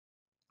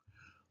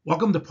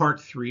Welcome to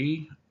part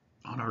 3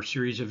 on our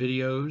series of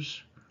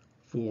videos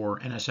for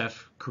NSF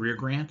career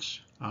grants.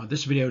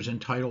 This video is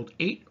entitled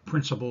 8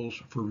 Principles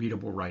for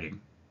Readable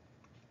Writing.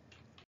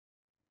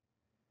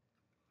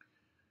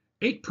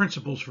 8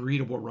 Principles for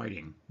Readable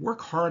Writing.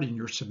 Work hard in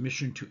your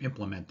submission to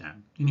implement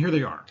them. And here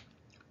they are.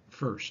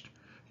 First,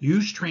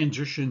 use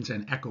transitions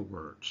and echo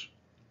words.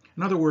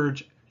 In other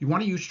words, you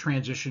want to use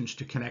transitions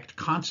to connect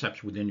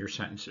concepts within your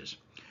sentences.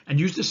 And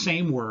use the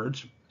same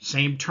words,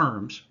 same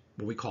terms,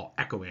 what we call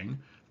echoing,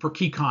 for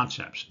key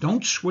concepts.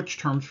 Don't switch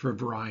terms for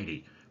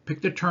variety.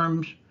 Pick the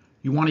terms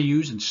you want to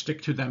use and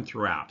stick to them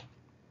throughout.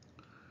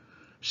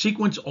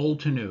 Sequence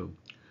old to new.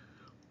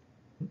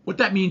 What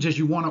that means is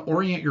you want to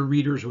orient your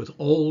readers with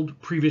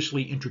old,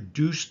 previously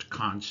introduced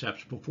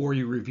concepts before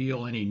you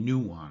reveal any new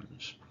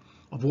ones.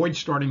 Avoid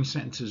starting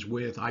sentences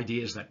with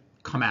ideas that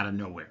come out of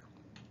nowhere.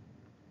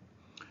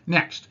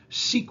 Next,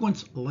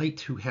 sequence light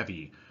to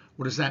heavy.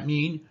 What does that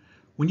mean?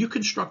 When you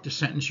construct a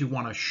sentence, you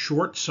want a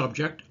short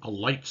subject, a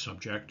light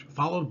subject,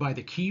 followed by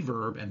the key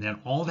verb and then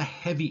all the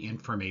heavy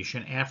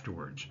information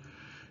afterwards.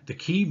 The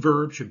key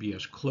verb should be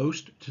as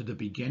close to the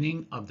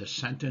beginning of the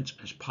sentence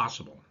as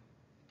possible.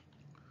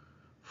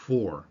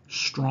 4.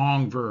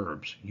 Strong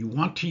verbs. You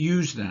want to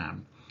use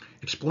them.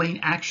 Explain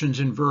actions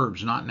in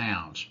verbs, not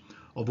nouns.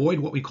 Avoid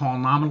what we call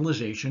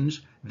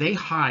nominalizations. They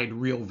hide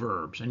real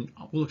verbs, and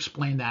we'll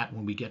explain that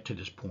when we get to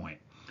this point.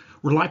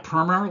 Rely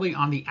primarily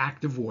on the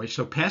active voice,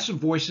 so passive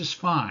voice is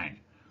fine.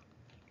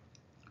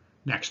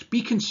 Next,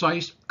 be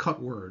concise,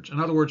 cut words. In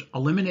other words,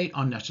 eliminate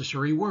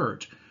unnecessary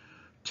words.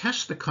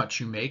 Test the cuts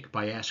you make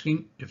by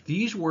asking, if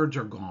these words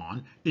are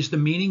gone, is the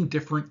meaning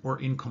different or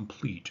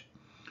incomplete?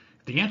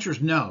 If the answer is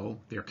no,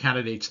 they're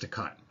candidates to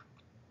cut.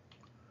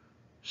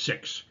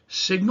 6.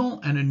 Signal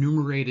an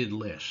enumerated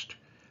list.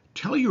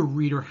 Tell your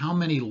reader how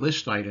many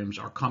list items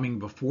are coming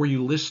before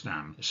you list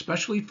them,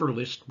 especially for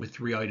lists with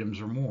 3 items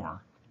or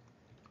more.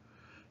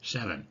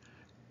 7.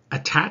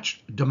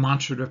 Attach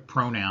demonstrative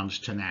pronouns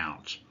to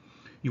nouns.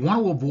 You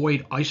want to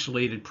avoid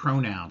isolated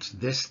pronouns,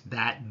 this,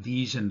 that,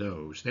 these, and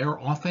those. They are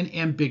often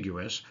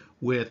ambiguous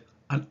with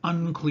an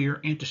unclear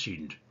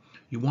antecedent.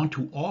 You want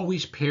to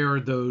always pair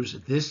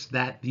those this,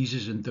 that,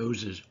 theses, and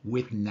thoses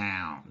with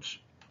nouns.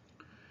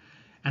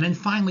 And then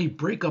finally,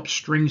 break up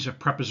strings of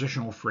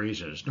prepositional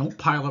phrases. Don't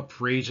pile up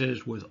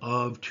phrases with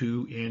of,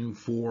 to, in,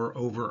 for,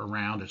 over,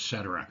 around,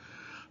 etc.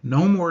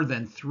 No more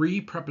than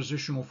 3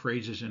 prepositional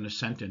phrases in a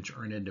sentence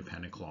are an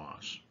independent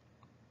clause.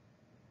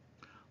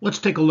 Let's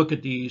take a look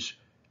at these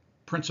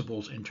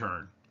principles in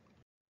turn.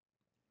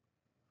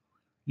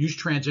 Use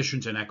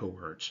transitions and echo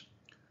words.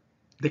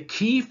 The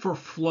key for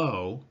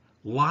flow,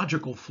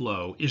 logical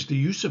flow, is the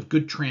use of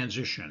good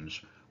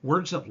transitions,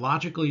 words that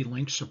logically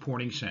link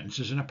supporting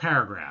sentences in a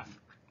paragraph.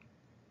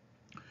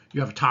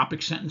 You have a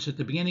topic sentence at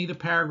the beginning of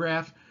the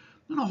paragraph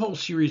and a whole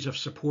series of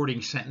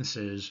supporting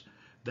sentences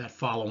that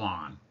follow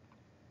on.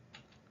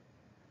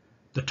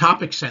 The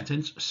topic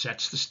sentence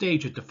sets the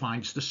stage. It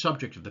defines the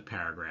subject of the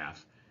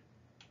paragraph.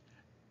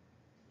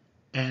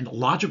 And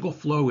logical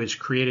flow is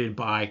created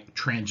by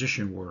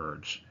transition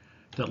words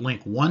that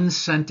link one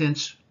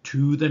sentence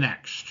to the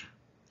next.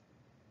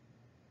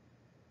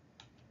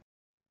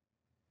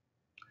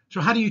 So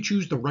how do you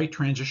choose the right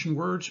transition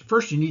words?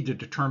 First, you need to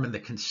determine the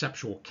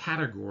conceptual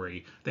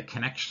category that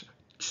connects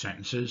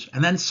sentences,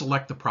 and then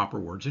select the proper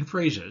words and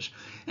phrases.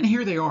 And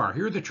here they are.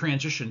 Here are the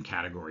transition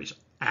categories: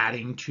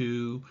 adding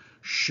to,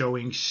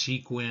 showing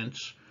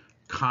sequence,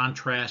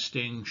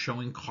 contrasting,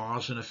 showing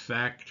cause and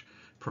effect,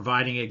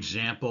 providing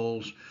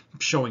examples,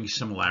 showing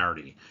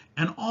similarity,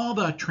 and all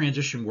the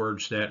transition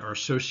words that are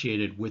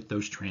associated with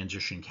those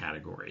transition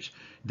categories.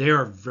 They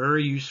are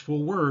very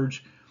useful words,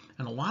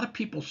 and a lot of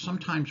people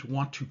sometimes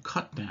want to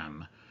cut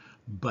them,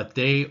 but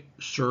they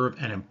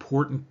serve an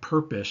important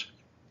purpose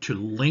to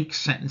link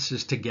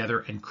sentences together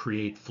and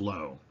create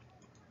flow.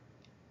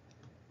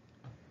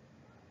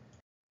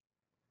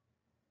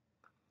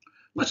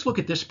 Let's look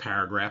at this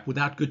paragraph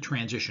without good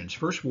transitions.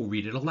 First, we'll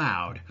read it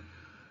aloud.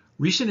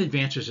 Recent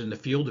advances in the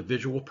field of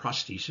visual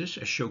prosthesis,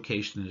 as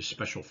showcased in this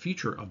special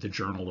feature of the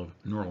Journal of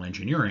Neural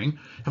Engineering,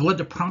 have led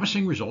to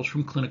promising results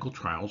from clinical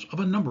trials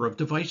of a number of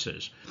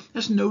devices.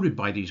 As noted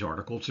by these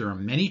articles, there are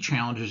many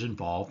challenges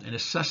involved in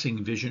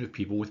assessing vision of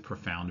people with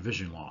profound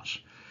vision loss.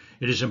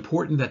 It is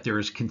important that there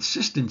is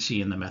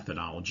consistency in the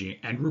methodology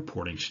and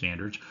reporting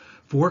standards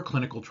for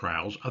clinical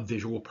trials of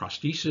visual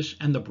prosthesis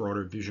and the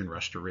broader vision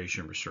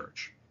restoration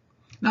research.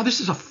 Now, this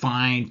is a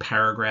fine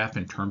paragraph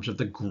in terms of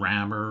the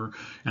grammar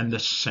and the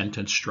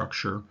sentence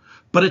structure,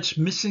 but it's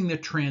missing the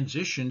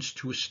transitions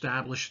to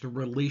establish the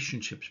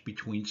relationships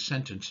between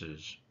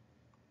sentences.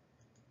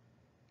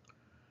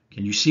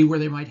 Can you see where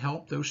they might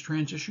help, those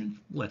transitions?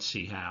 Let's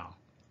see how.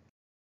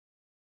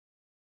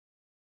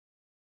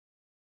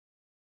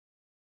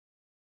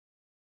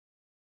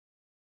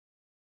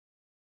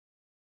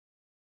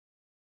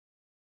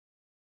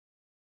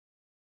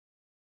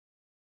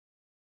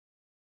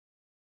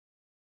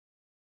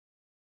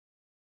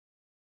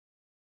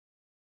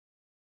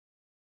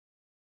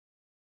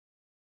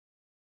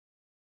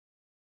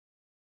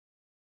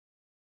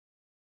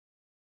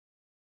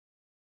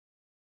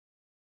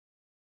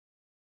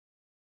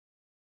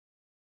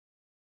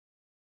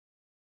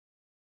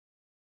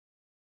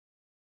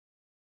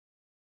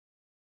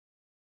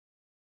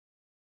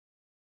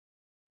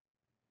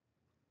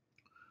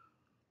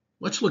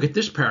 Let's look at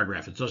this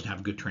paragraph. It doesn't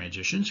have good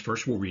transitions.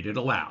 First, we'll read it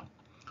aloud.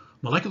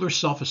 Molecular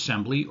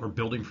self-assembly, or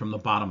building from the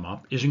bottom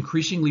up, is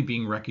increasingly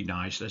being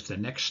recognized as the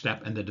next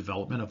step in the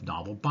development of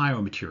novel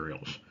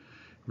biomaterials.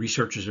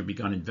 Researchers have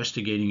begun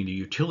investigating the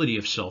utility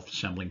of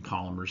self-assembling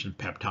polymers and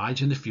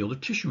peptides in the field of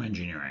tissue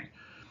engineering.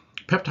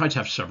 Peptides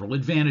have several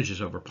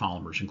advantages over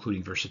polymers,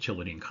 including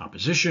versatility in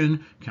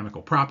composition,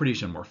 chemical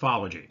properties, and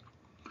morphology.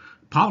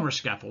 Polymer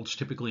scaffolds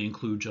typically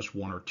include just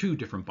one or two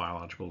different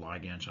biological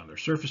ligands on their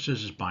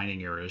surfaces as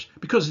binding areas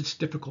because it's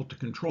difficult to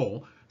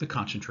control the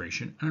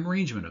concentration and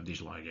arrangement of these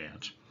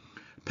ligands.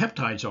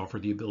 Peptides offer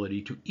the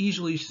ability to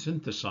easily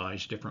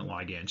synthesize different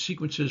ligand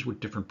sequences with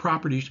different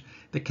properties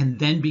that can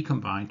then be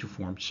combined to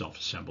form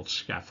self-assembled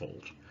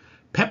scaffolds.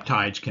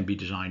 Peptides can be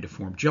designed to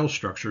form gel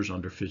structures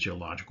under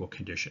physiological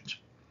conditions.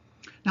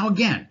 Now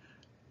again,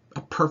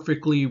 a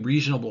perfectly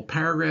reasonable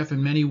paragraph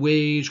in many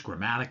ways,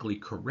 grammatically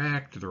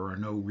correct, there are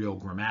no real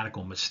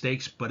grammatical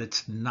mistakes, but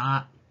it's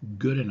not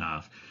good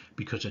enough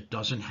because it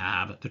doesn't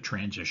have the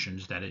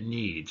transitions that it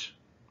needs.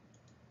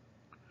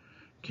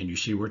 Can you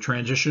see where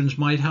transitions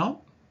might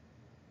help?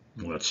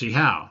 Let's see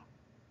how.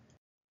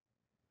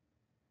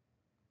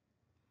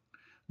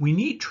 We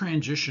need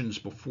transitions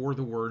before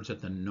the words at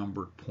the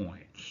numbered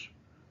points.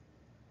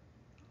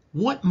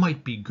 What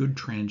might be good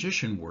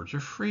transition words or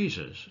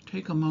phrases?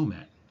 Take a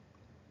moment.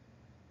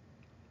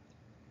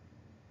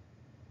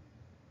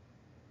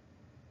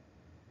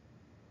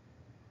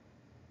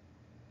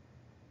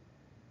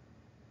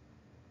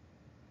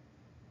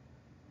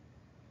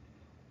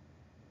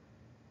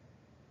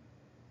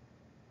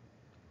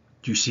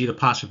 Do you see the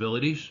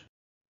possibilities?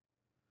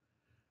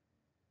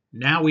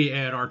 Now we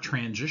add our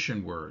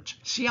transition words.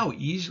 See how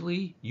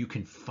easily you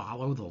can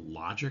follow the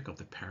logic of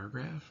the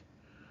paragraph?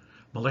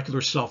 Molecular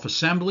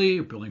self-assembly,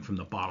 or building from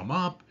the bottom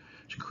up,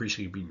 is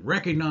increasingly being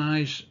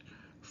recognized.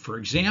 For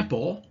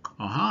example,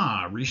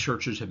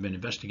 researchers have been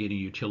investigating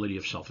the utility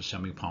of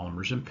self-assembling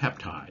polymers and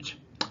peptides.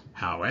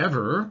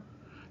 However,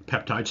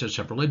 peptides have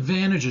several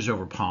advantages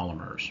over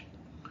polymers.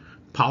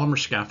 Polymer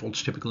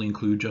scaffolds typically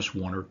include just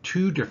one or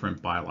two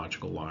different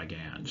biological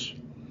ligands.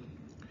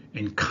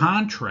 In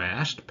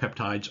contrast,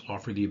 peptides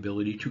offer the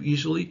ability to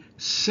easily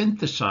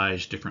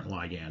synthesize different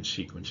ligand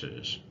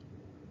sequences.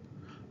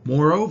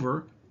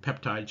 Moreover,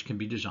 peptides can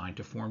be designed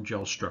to form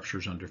gel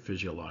structures under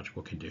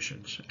physiological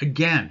conditions.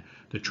 Again,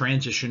 the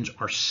transitions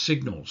are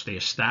signals. They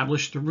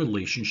establish the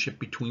relationship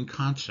between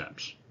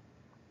concepts.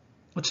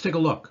 Let's take a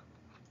look.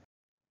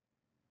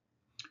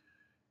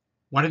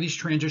 Why do these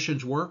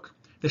transitions work?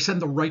 They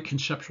send the right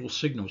conceptual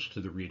signals to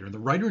the reader. The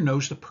writer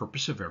knows the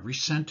purpose of every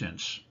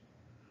sentence.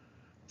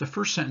 The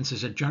first sentence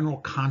is a general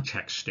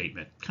context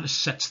statement, kind of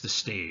sets the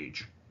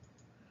stage.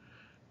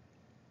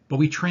 But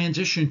we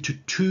transition to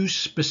two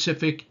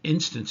specific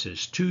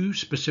instances, two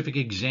specific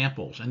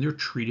examples, and they're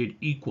treated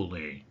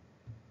equally.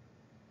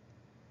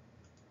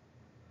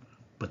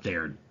 But they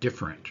are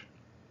different.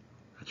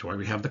 That's why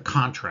we have the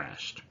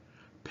contrast.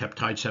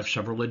 Peptides have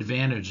several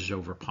advantages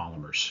over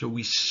polymers, so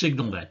we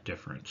signal that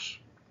difference.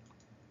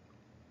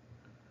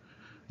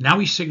 Now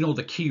we signal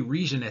the key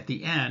reason at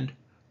the end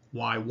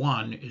why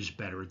one is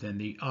better than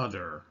the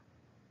other.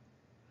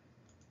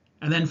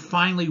 And then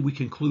finally, we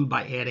conclude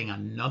by adding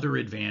another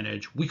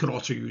advantage. We could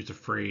also use the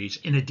phrase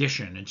in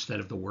addition instead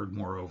of the word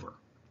moreover.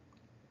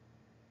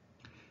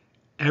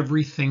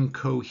 Everything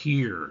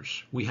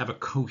coheres. We have a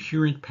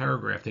coherent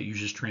paragraph that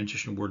uses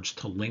transition words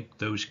to link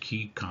those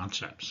key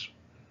concepts.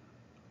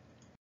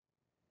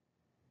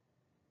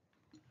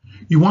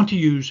 You want to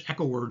use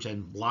echo words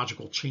and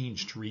logical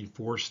change to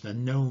reinforce the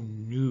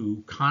known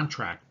new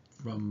contract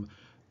from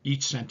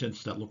each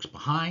sentence that looks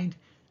behind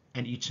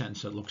and each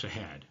sentence that looks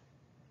ahead.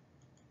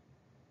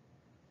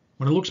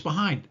 When it looks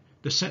behind,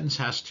 the sentence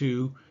has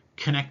to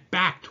connect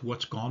back to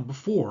what's gone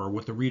before,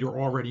 what the reader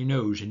already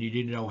knows, and you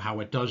need to know how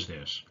it does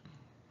this.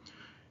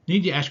 You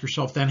need to ask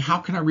yourself then, how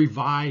can I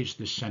revise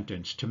this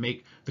sentence to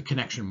make the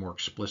connection more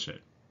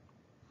explicit?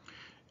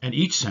 And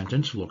each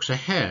sentence looks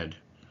ahead.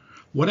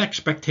 What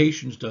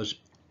expectations does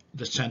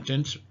the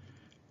sentence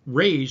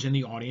raise in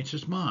the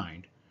audience's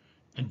mind?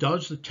 And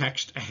does the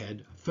text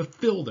ahead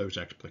fulfill those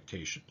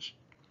expectations?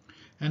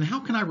 And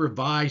how can I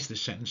revise the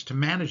sentence to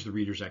manage the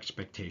reader's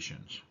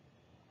expectations?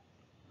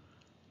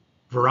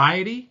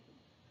 Variety,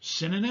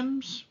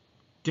 synonyms,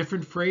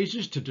 different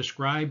phrases to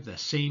describe the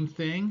same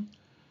thing?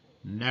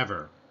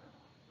 Never.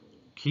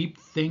 Keep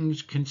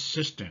things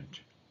consistent.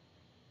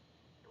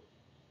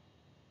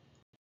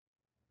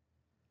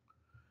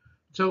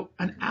 So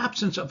an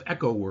absence of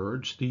echo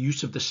words, the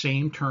use of the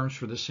same terms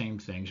for the same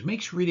things,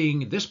 makes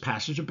reading this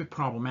passage a bit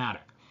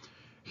problematic.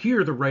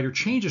 Here, the writer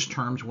changes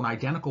terms when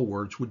identical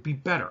words would be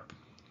better.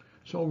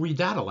 So I'll read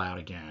that aloud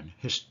again.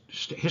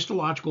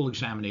 Histological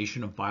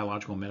examination of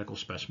biological and medical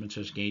specimens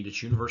has gained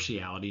its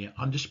universality and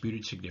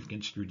undisputed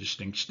significance through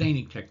distinct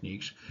staining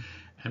techniques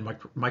and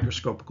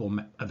microscopical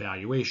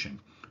evaluation.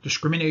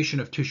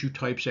 Discrimination of tissue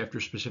types after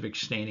specific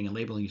staining and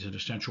labeling is an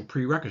essential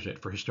prerequisite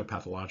for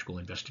histopathological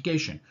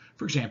investigation,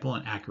 for example,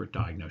 an accurate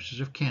diagnosis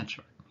of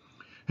cancer.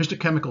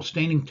 Histochemical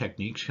staining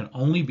techniques can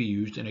only be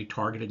used in a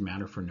targeted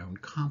manner for known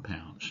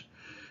compounds,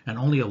 and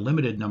only a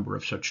limited number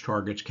of such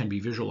targets can be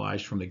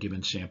visualized from a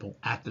given sample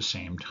at the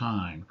same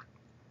time.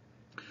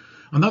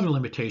 Another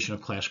limitation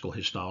of classical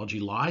histology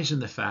lies in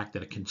the fact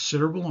that a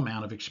considerable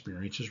amount of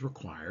experience is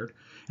required,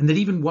 and that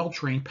even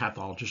well-trained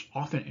pathologists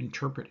often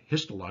interpret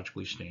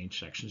histologically stained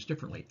sections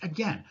differently.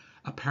 Again,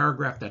 a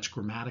paragraph that's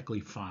grammatically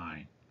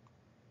fine.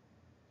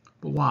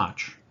 But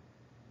watch.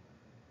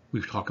 We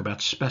talk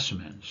about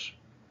specimens.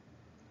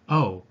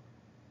 Oh,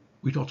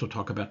 we also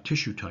talk about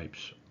tissue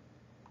types.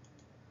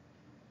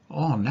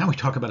 Oh, now we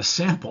talk about a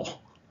sample.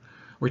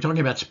 Are we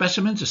talking about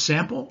specimens, a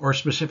sample, or a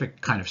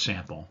specific kind of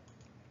sample?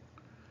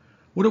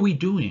 What are we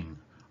doing?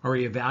 Are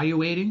we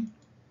evaluating?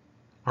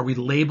 Are we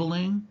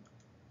labeling?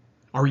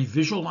 Are we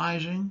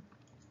visualizing?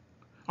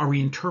 Are we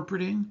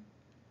interpreting?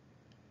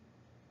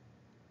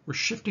 We're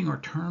shifting our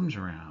terms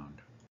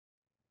around.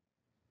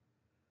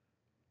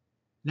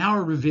 Now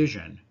a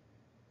revision.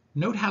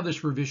 Note how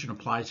this revision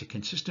applies a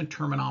consistent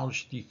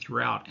terminology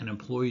throughout and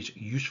employs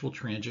useful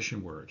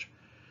transition words.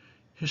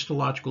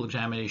 Histological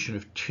examination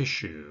of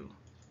tissue,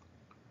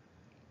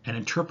 an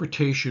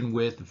interpretation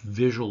with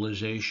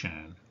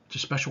visualization. It's a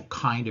special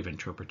kind of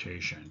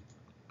interpretation.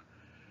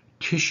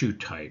 Tissue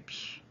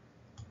types,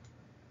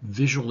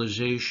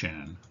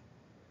 visualization.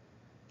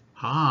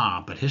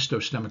 But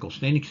histochemical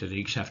staining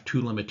techniques have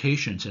two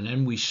limitations, and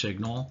then we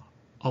signal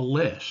a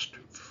list.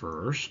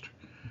 First,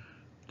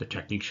 the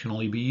techniques can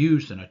only be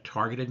used in a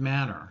targeted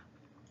manner.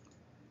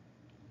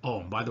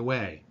 Oh, and by the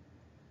way,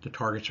 the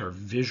targets are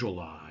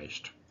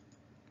visualized,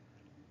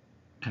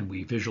 and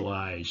we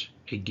visualize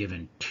a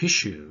given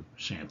tissue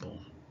sample.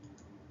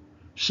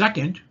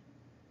 Second,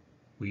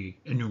 we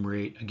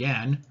enumerate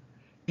again,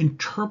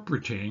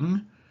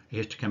 interpreting a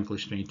histochemically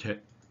stained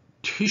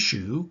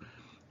tissue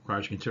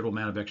requires a considerable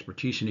amount of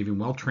expertise, and even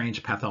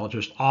well-trained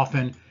pathologists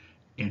often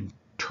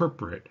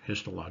interpret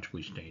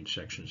histologically stained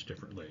sections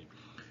differently.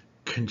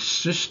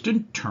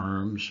 Consistent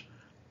terms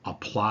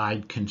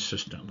applied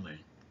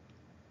consistently.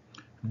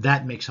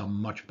 That makes a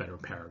much better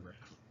paragraph.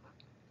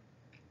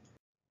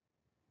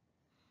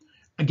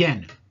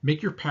 Again,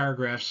 make your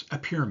paragraphs a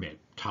pyramid.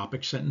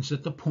 Topic sentence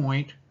at the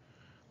point,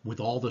 with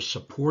all the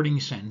supporting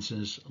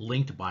sentences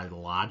linked by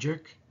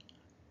logic,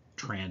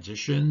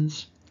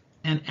 transitions,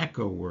 and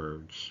echo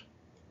words.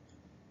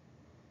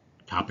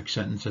 Topic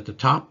sentence at the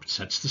top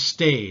sets the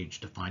stage,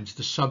 defines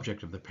the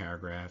subject of the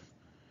paragraph,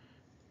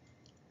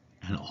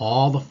 and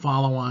all the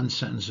follow-on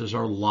sentences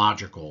are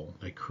logical.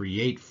 They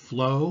create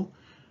flow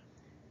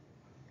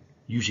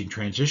using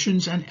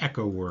transitions and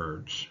echo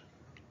words.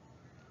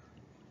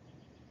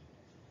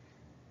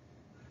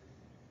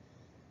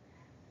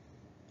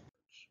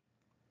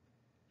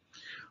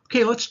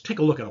 Okay, let's take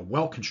a look at a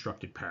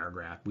well-constructed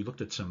paragraph. We looked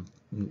at some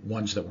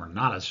ones that were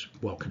not as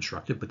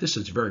well-constructed, but this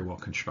is very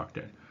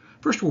well-constructed.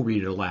 First, we'll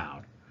read it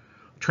aloud.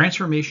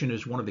 Transformation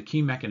is one of the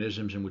key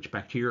mechanisms in which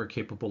bacteria are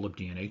capable of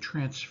DNA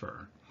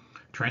transfer.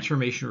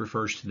 Transformation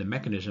refers to the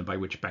mechanism by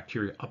which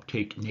bacteria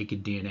uptake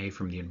naked DNA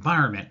from the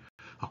environment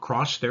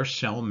across their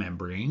cell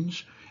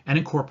membranes and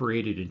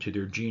incorporate it into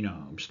their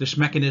genomes. This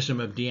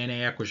mechanism of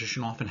DNA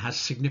acquisition often has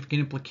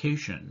significant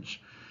implications,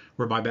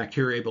 whereby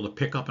bacteria are able to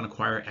pick up and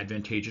acquire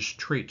advantageous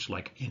traits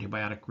like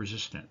antibiotic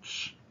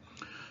resistance.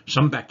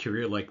 Some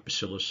bacteria, like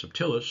Bacillus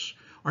subtilis,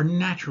 are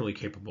naturally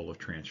capable of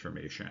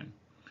transformation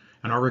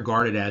and are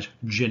regarded as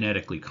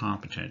genetically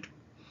competent.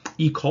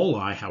 E.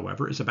 coli,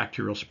 however, is a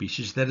bacterial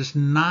species that is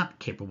not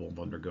capable of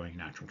undergoing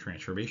natural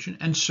transformation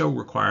and so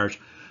requires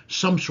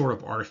some sort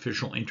of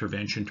artificial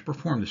intervention to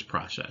perform this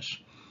process.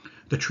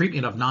 The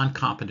treatment of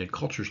non-competent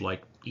cultures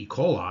like E.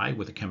 coli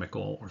with a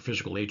chemical or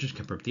physical agents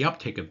can prevent the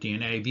uptake of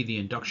DNA via the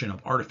induction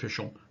of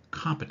artificial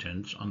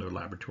competence under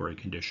laboratory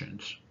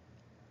conditions.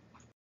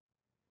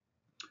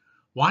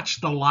 Watch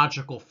the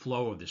logical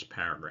flow of this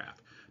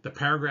paragraph. The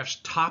paragraph's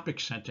topic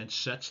sentence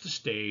sets the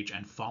stage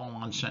and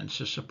follow-on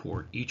sentences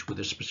support, each with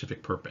a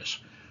specific purpose.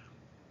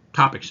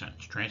 Topic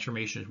sentence.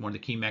 Transformation is one of the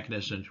key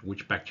mechanisms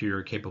which bacteria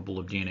are capable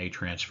of DNA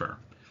transfer.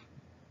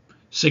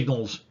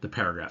 Signals the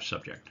paragraph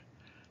subject.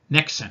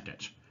 Next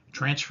sentence.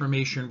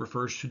 Transformation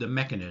refers to the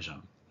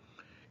mechanism.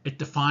 It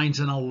defines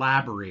and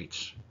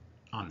elaborates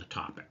on the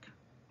topic.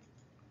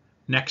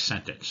 Next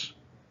sentence.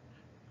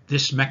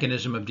 This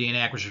mechanism of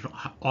DNA acquisition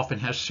often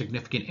has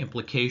significant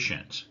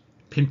implications.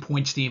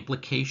 Pinpoints the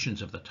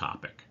implications of the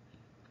topic.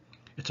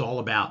 It's all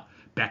about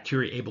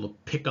bacteria able to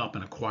pick up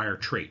and acquire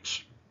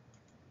traits.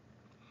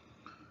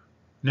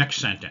 Next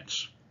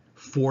sentence.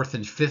 Fourth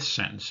and fifth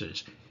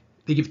sentences.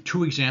 They give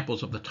two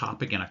examples of the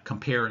topic in a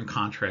compare and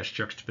contrast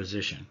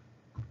juxtaposition.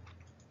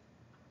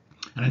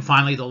 And then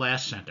finally, the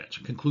last sentence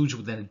concludes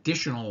with an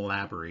additional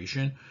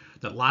elaboration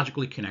that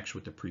logically connects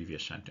with the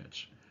previous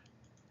sentence.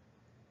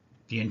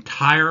 The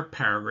entire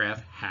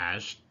paragraph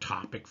has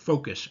topic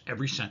focus.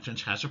 Every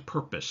sentence has a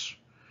purpose.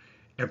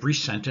 Every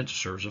sentence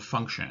serves a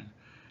function.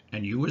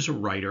 And you as a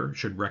writer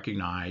should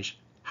recognize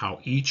how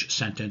each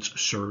sentence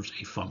serves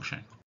a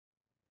function.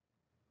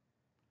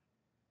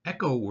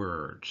 Echo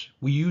words.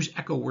 We use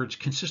echo words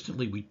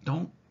consistently. We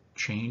don't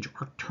change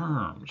our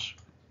terms.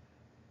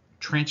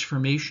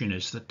 Transformation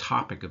is the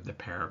topic of the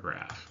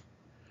paragraph.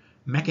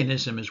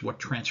 Mechanism is what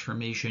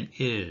transformation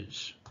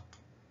is.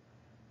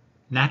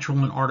 Natural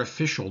and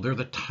artificial, they're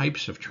the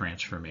types of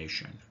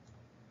transformation.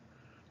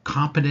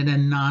 Competent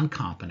and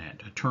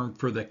non-competent, a term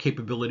for the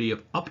capability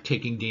of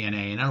uptaking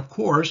DNA. And of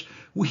course,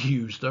 we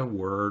use the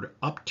word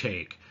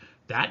uptake.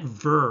 That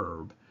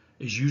verb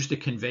is used to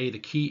convey the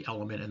key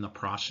element in the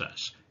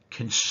process.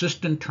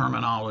 Consistent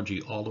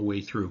terminology all the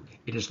way through.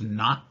 It is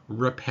not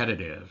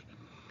repetitive.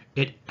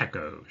 It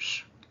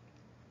echoes.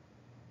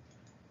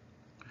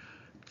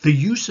 The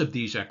use of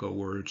these echo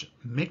words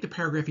make the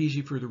paragraph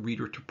easy for the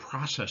reader to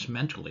process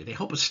mentally. They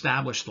help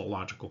establish the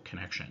logical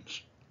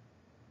connections.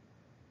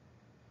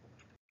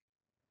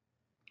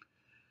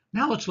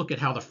 Now let's look at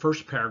how the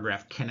first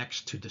paragraph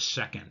connects to the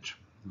second.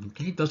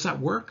 Okay, does that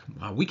work?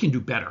 We can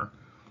do better.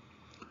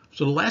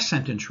 So the last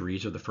sentence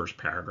reads of the first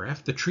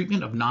paragraph, the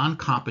treatment of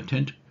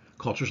non-competent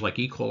cultures like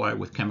E. coli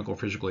with chemical or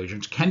physical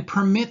agents can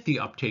permit the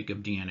uptake of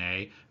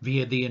DNA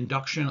via the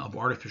induction of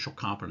artificial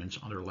competence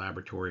under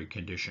laboratory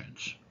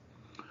conditions.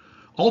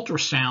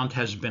 Ultrasound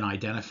has been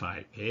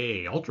identified.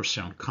 Hey,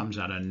 ultrasound comes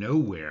out of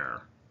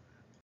nowhere.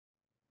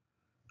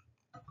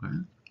 Okay.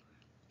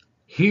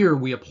 Here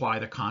we apply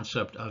the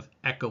concept of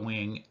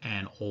echoing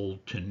and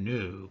old to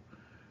new.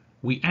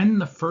 We end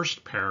the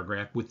first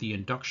paragraph with the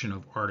induction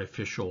of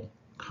artificial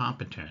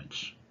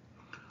competence.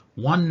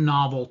 One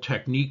novel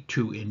technique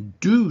to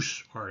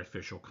induce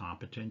artificial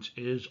competence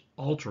is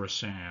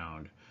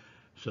ultrasound.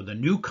 So the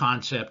new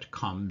concept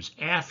comes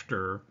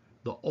after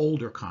the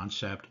older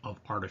concept of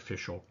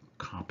artificial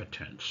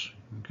competence.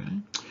 Okay.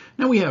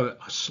 Now we have a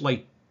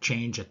slight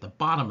change at the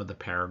bottom of the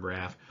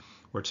paragraph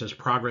where it says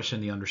progress in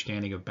the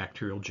understanding of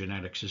bacterial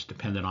genetics is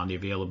dependent on the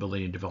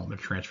availability and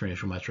development of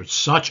transformational methods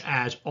such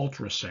as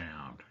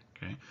ultrasound.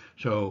 Okay.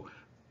 So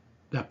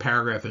that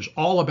paragraph is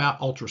all about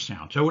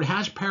ultrasound. So it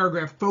has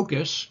paragraph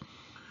focus,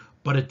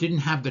 but it didn't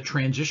have the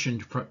transition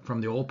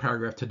from the old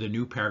paragraph to the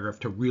new paragraph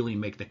to really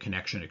make the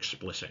connection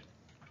explicit.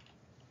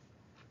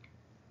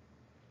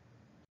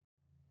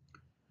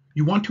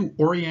 You want to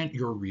orient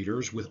your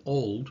readers with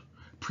old,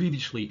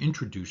 previously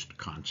introduced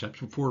concepts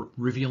before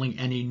revealing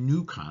any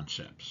new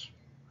concepts.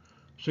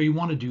 So you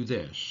want to do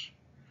this.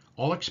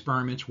 All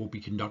experiments will be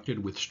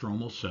conducted with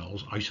stromal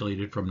cells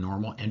isolated from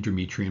normal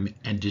endometrium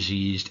and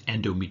diseased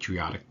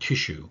endometriotic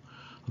tissue.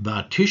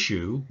 The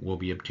tissue will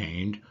be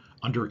obtained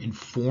under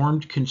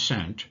informed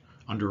consent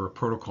under a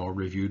protocol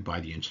reviewed by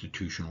the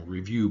Institutional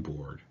Review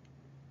Board.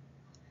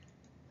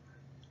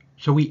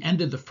 So we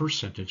ended the first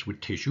sentence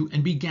with tissue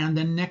and began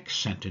the next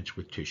sentence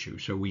with tissue.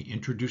 So we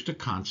introduced a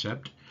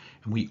concept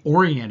and we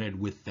oriented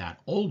with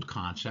that old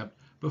concept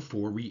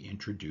before we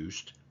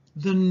introduced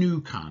the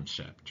new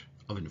concept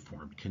of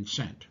informed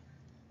consent.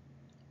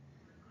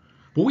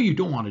 But what you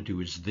don't want to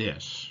do is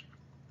this.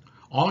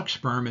 All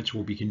experiments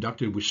will be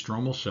conducted with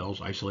stromal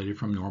cells isolated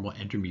from normal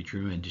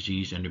endometrium and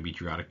diseased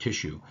endometriotic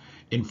tissue.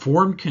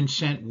 Informed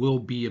consent will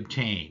be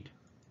obtained.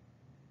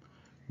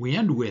 We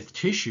end with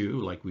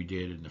tissue, like we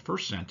did in the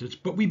first sentence,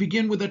 but we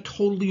begin with a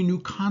totally new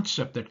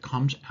concept that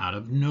comes out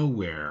of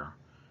nowhere.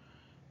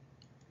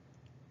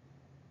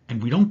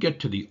 And we don't get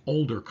to the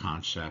older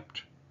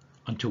concept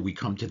until we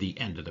come to the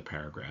end of the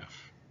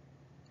paragraph.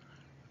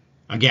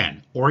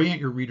 Again, orient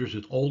your readers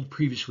with old,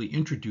 previously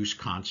introduced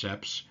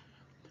concepts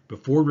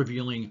before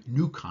revealing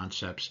new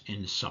concepts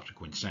in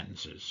subsequent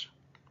sentences.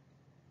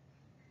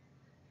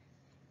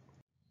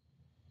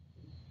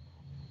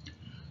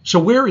 So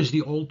where is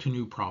the old to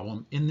new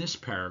problem in this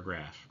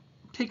paragraph?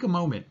 Take a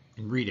moment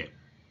and read it.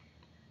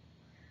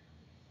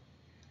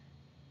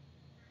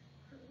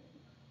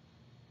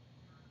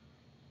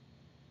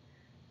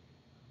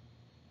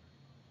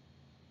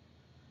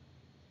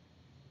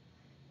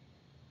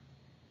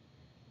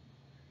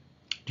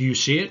 Do you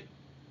see it?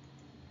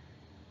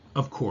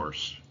 Of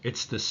course,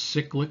 it's the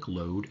cyclic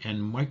load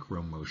and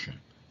micromotion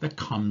that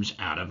comes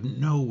out of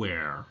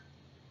nowhere.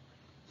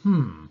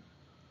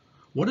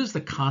 What is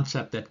the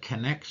concept that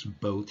connects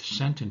both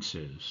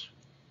sentences?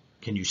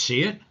 Can you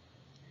see it?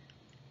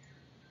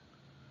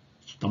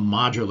 It's the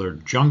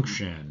modular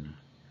junction.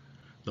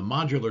 The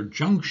modular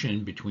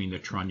junction between the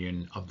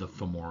trunnion of the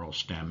femoral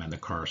stem and the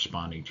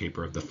corresponding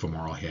taper of the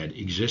femoral head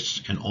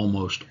exists in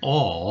almost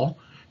all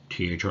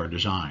THR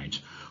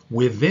designs.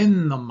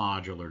 Within the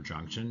modular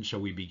junction, so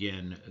we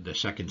begin the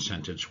second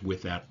sentence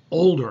with that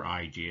older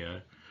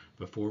idea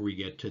before we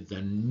get to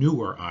the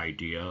newer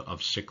idea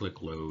of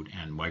cyclic load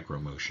and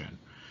micromotion.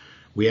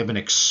 We have an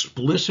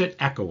explicit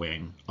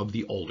echoing of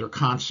the older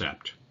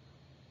concept.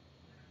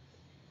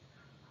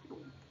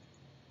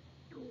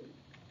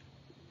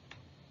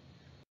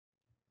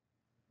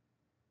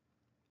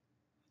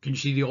 Can you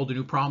see the old and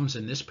new problems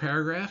in this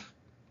paragraph?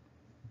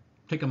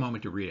 Take a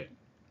moment to read it.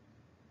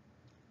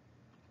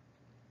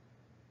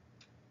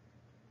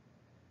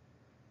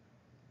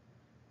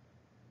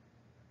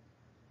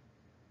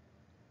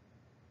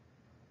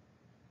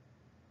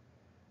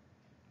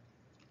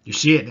 You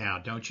see it now,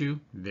 don't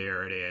you?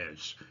 There it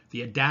is.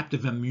 The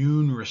adaptive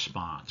immune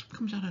response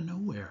comes out of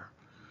nowhere.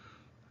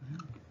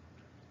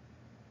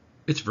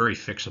 It's very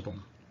fixable.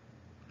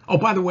 Oh,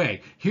 by the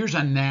way, here's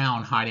a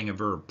noun hiding a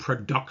verb,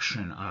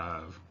 production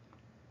of.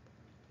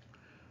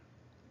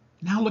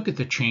 Now look at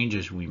the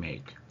changes we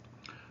make.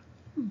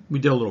 We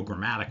did a little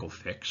grammatical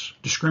fix.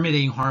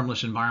 Discriminating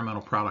harmless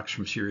environmental products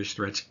from serious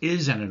threats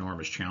is an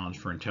enormous challenge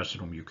for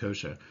intestinal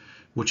mucosa,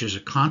 which is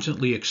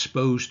constantly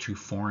exposed to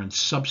foreign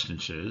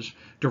substances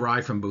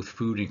derived from both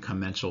food and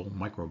commensal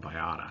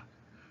microbiota.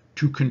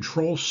 To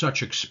control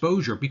such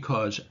exposure,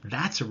 because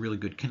that's a really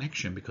good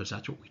connection, because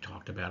that's what we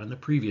talked about in the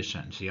previous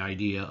sentence, the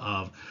idea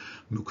of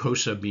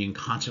mucosa being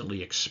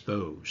constantly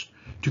exposed.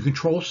 To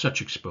control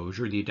such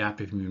exposure, the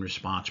adaptive immune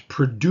response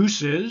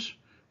produces,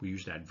 we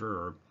use that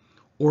verb,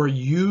 or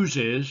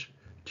uses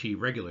T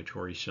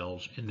regulatory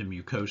cells in the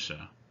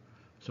mucosa.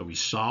 So we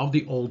solve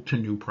the old to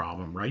new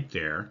problem right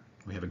there.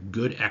 We have a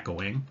good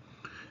echoing,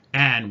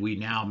 and we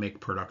now make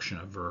production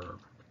a verb.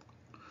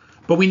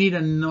 But we need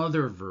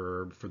another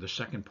verb for the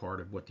second part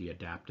of what the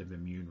adaptive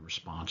immune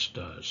response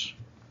does.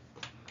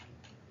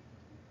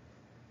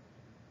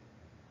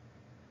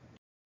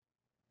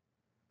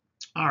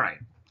 All right,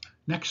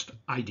 next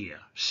idea,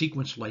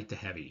 sequence light to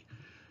heavy.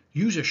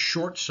 Use a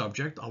short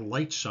subject, a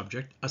light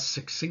subject, a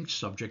succinct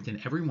subject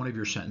in every one of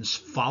your sentences,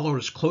 followed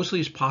as closely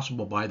as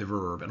possible by the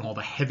verb and all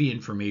the heavy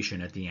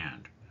information at the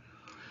end.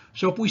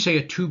 So if we say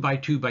a 2 by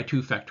 2 by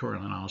 2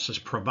 factorial analysis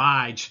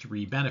provides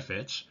 3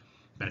 benefits,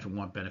 benefit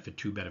 1, benefit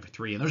 2, benefit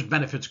 3, and those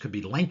benefits could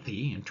be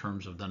lengthy in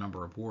terms of the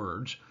number of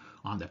words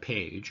on the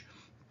page,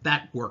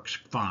 that works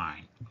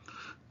fine.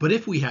 But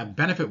if we have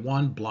benefit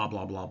 1, blah,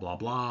 blah, blah, blah,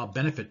 blah,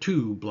 benefit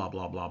 2, blah,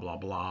 blah, blah, blah,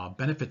 blah,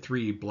 benefit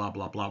 3, blah,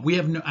 blah, blah, we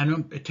have no, I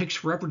know it takes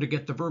forever to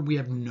get the verb, we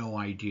have no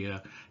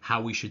idea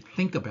how we should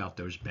think about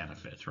those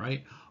benefits,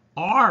 right?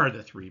 Are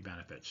the 3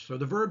 benefits. So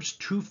the verb's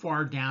too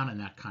far down in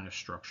that kind of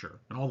structure,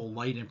 and all the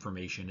light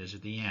information is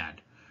at the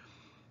end.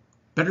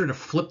 Better to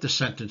flip the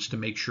sentence to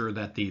make sure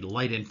that the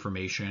light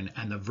information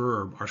and the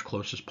verb are as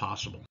close as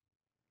possible.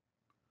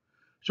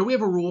 So we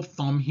have a rule of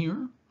thumb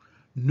here.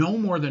 No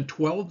more than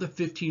 12 to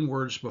 15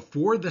 words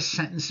before the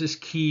sentence's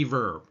key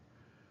verb.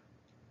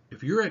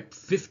 If you're at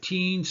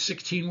 15,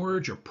 16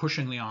 words, you're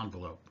pushing the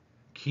envelope.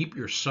 Keep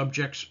your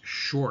subjects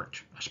short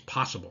as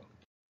possible.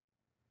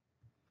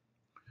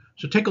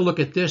 So take a look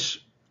at this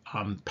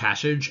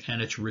passage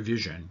and its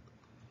revision.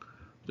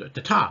 At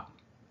the top,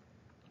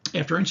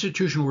 after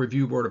institutional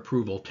review board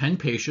approval, 10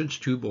 patients,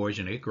 2 boys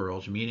and 8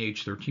 girls, mean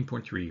age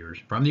 13.3 years,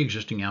 from the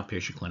existing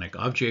outpatient clinic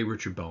of J.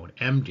 Richard Bowen,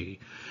 MD,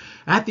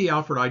 at the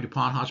Alfred I.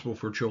 DuPont Hospital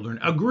for Children,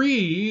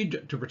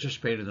 agreed to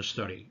participate in the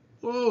study.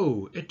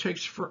 Whoa, it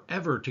takes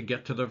forever to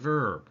get to the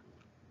verb.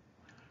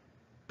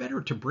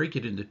 Better to break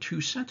it into 2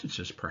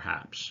 sentences,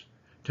 perhaps,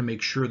 to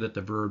make sure that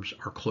the verbs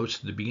are close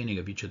to the beginning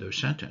of each of those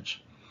sentences.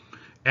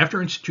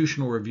 After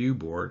institutional review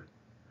board,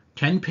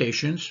 10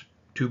 patients,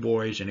 2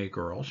 boys and 8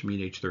 girls,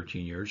 mean age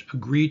 13 years,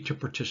 agreed to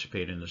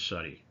participate in the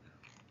study.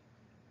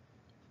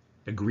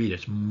 Agreed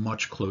is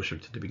much closer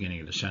to the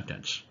beginning of the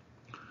sentence.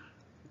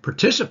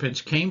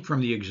 Participants came from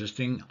the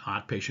existing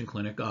outpatient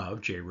clinic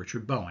of J.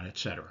 Richard Bowen,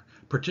 etc.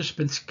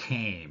 Participants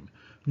came.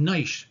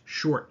 Nice,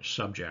 short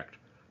subject.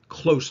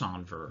 Close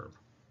on verb.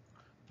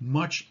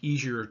 Much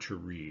easier to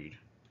read.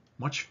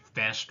 Much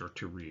faster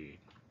to read.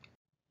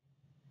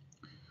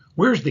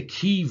 Where's the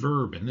key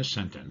verb in this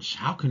sentence?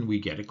 How can we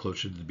get it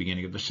closer to the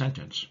beginning of the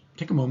sentence?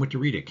 Take a moment to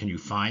read it. Can you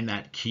find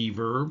that key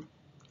verb?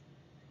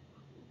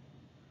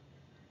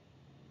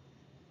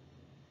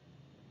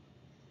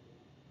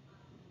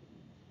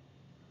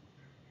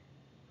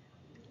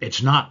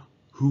 It's not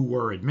who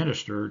were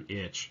administered,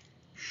 it's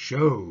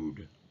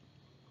showed.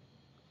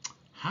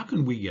 How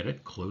can we get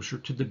it closer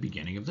to the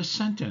beginning of the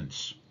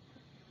sentence?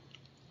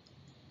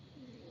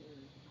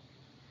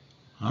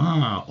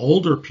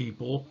 Older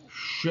people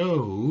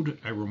showed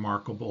a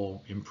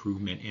remarkable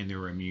improvement in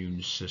their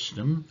immune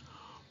system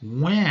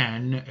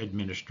when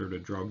administered a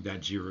drug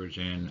that zeroes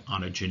in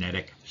on a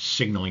genetic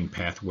signaling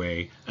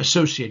pathway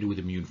associated with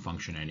immune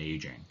function and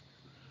aging.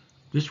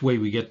 This way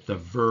we get the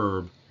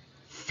verb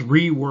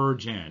 3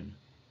 words in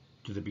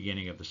to the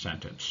beginning of the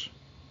sentence.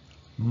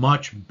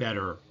 Much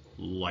better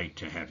light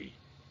to heavy.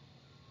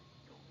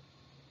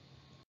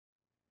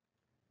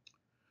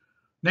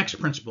 Next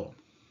principle.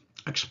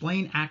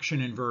 Explain action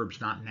in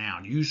verbs, not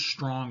noun. Use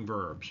strong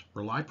verbs.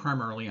 Rely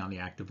primarily on the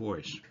active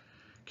voice.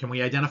 Can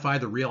we identify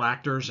the real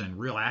actors and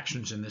real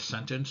actions in this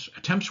sentence?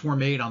 Attempts were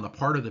made on the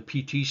part of the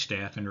PT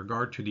staff in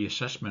regard to the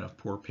assessment of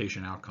poor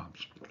patient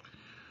outcomes.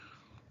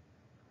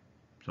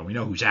 So we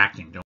know who's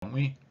acting, don't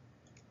we?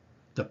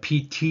 The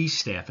PT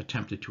staff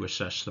attempted to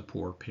assess the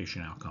poor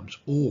patient outcomes,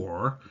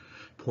 or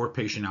poor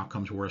patient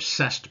outcomes were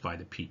assessed by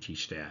the PT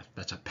staff.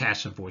 That's a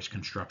passive voice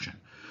construction.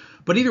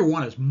 But either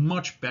one is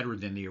much better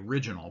than the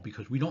original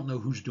because we don't know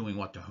who's doing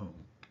what to whom.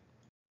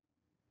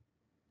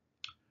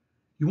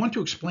 You want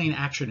to explain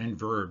action in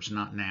verbs,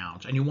 not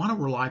nouns, and you want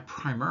to rely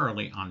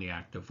primarily on the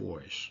active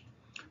voice.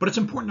 But it's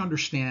important to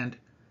understand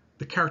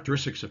the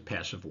characteristics of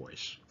passive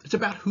voice. It's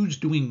about who's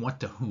doing what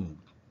to whom.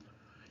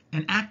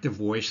 In active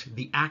voice,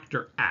 the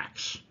actor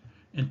acts.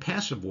 In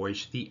passive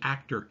voice, the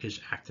actor is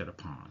acted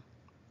upon.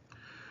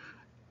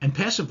 And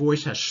passive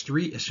voice has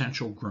three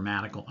essential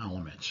grammatical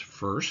elements.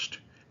 First,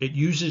 it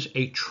uses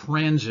a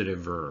transitive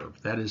verb.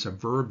 That is a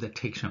verb that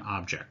takes an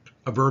object.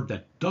 A verb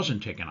that doesn't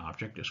take an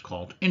object is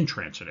called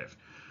intransitive.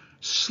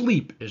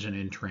 Sleep is an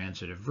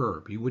intransitive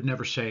verb. You would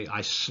never say,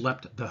 I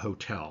slept at the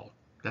hotel.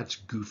 That's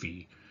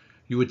goofy.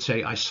 You would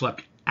say, I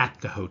slept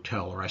at the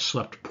hotel, or I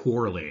slept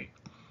poorly.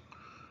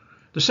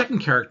 The second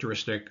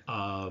characteristic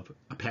of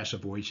a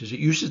passive voice is it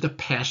uses the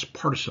past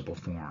participle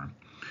form.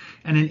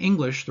 And in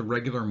English, the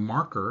regular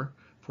marker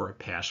for a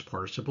past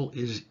participle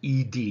is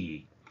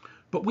ed.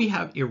 But we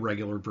have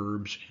irregular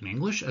verbs in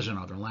English as in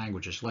other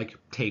languages, like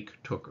take,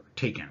 took,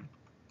 taken.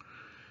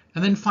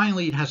 And then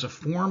finally, it has a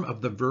form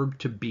of the verb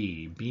to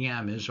be.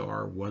 Bm is,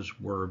 are, was,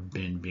 were,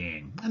 been,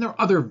 being. And there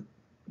are other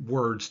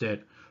words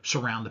that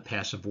surround the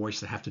passive voice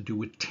that have to do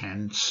with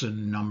tense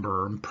and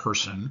number and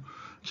person,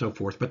 so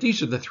forth. But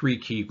these are the three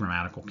key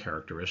grammatical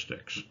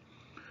characteristics.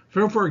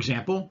 So for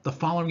example, the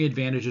following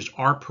advantages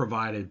are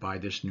provided by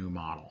this new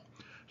model.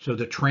 So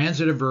the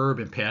transitive verb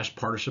in past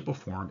participle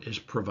form is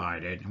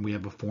provided, and we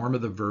have a form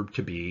of the verb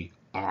to be,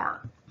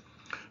 are.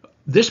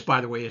 This,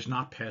 by the way, is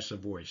not passive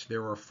voice.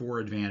 There are 4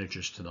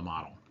 advantages to the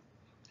model.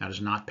 That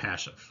is not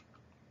passive.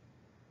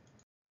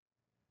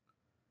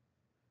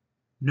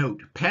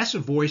 Note,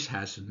 passive voice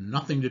has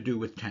nothing to do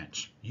with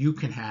tense. You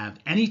can have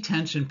any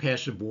tense in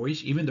passive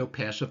voice, even though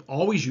passive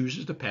always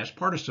uses the past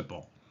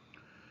participle.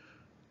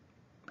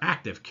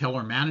 Active,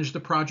 Keller managed the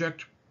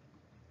project.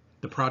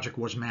 The project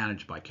was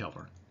managed by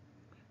Keller.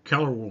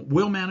 Keller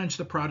will manage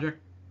the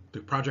project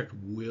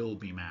will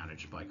be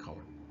managed by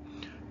Keller.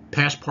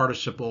 Past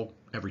participle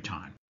every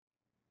time.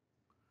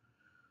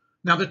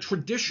 Now, the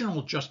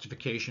traditional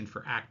justification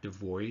for active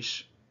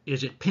voice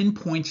is it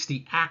pinpoints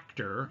the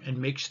actor and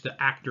makes the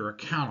actor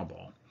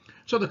accountable.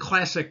 So the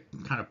classic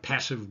kind of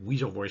passive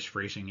weasel voice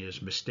phrasing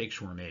is mistakes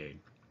were made.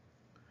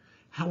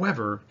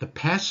 However, the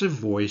passive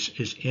voice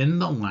is in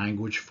the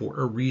language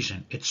for a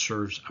reason. It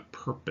serves a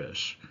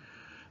purpose.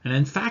 And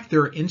in fact,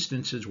 there are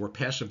instances where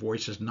passive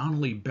voice is not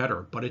only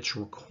better, but it's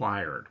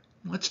required.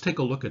 Let's take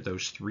a look at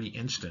those 3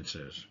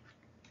 instances.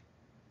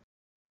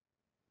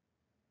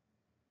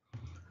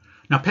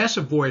 Now,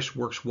 passive voice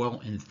works well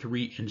in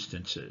 3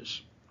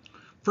 instances.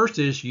 First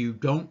is you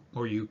don't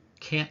or you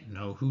can't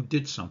know who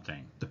did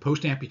something. The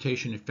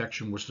post-amputation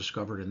infection was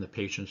discovered in the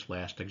patient's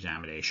last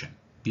examination.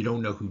 You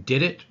don't know who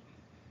did it.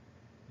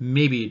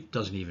 Maybe it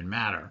doesn't even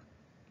matter.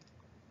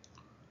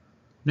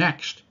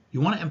 Next, you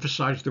want to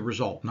emphasize the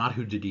result, not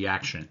who did the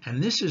action.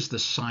 And this is the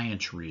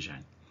science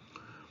reason.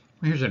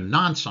 Here's a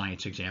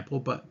non-science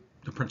example, but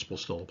the principle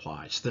still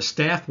applies. The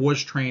staff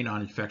was trained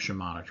on infection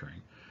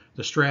monitoring.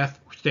 The staff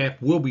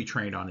will be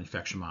trained on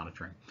infection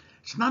monitoring.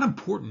 It's not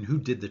important who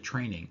did the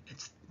training.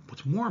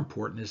 What's more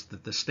important is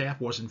that the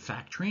staff was in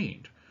fact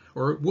trained,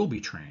 or it will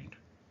be trained.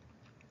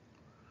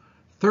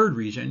 Third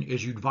reason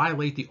is you'd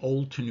violate the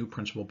old to new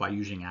principle by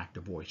using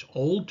active voice.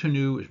 Old to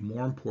new is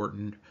more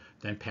important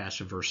than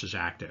passive versus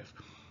active.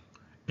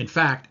 In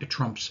fact, it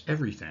trumps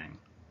everything.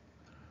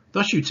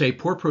 Thus, you'd say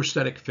poor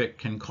prosthetic fit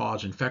can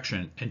cause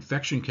infection.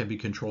 Infection can be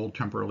controlled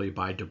temporarily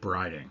by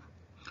debriding.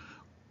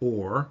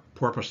 Or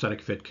poor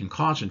prosthetic fit can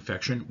cause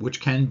infection,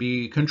 which can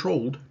be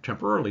controlled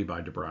temporarily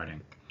by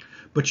debriding.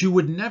 But you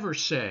would never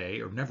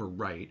say, or never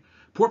write,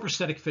 poor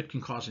prosthetic fit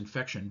can cause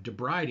infection.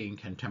 Debriding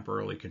can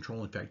temporarily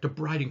control infection.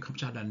 Debriding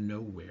comes out of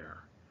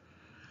nowhere.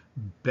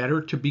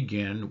 Better to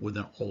begin with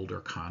an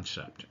older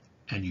concept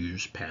and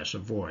use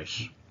passive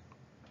voice.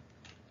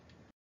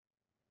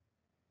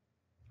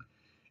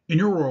 In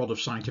your world of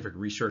scientific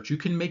research, you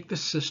can make the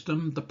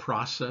system, the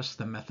process,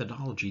 the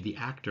methodology, the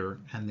actor,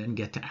 and then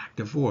get to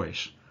active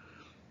voice.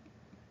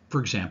 For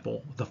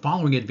example, the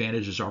following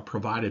advantages are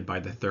provided by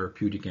the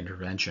therapeutic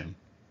intervention.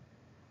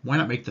 Why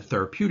not make the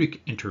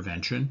therapeutic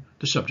intervention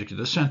the subject of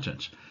the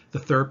sentence? The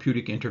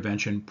therapeutic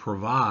intervention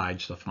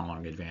provides the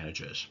following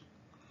advantages.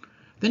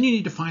 Then you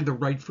need to find the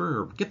right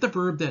verb. Get the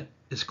verb that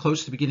is close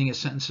to the beginning of a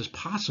sentence as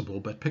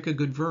possible, but pick a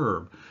good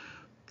verb.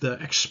 The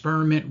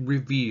experiment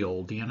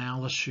revealed, the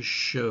analysis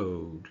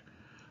showed.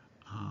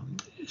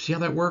 See how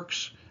that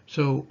works?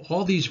 So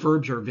all these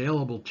verbs are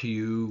available to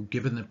you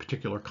given the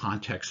particular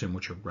context in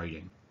which you're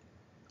writing.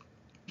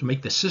 So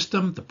make the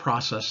system, the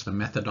process, the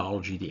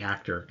methodology, the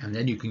actor, and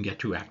then you can get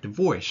to active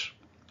voice.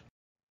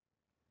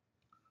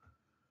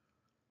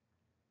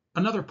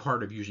 Another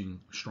part of using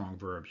strong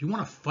verbs, you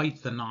want to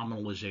fight the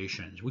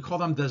nominalizations. We call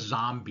them the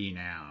zombie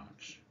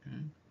nouns.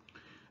 Okay?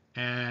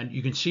 And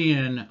you can see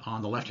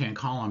on the left-hand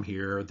column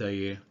here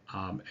the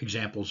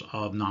examples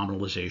of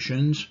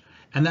nominalizations,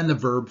 and then the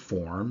verb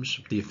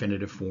forms, the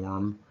infinitive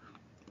form,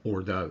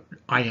 or the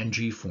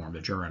ing form,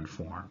 the gerund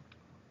form.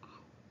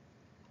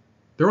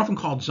 They're often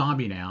called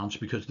zombie nouns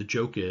because the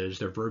joke is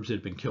they're verbs that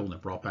have been killed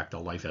and brought back to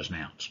life as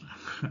nouns.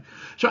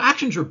 So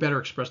actions are better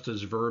expressed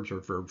as verbs or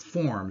verb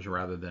forms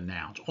rather than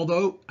nouns.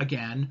 Although,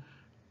 again,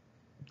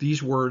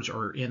 these words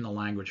are in the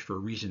language for a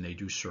reason. They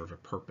do serve a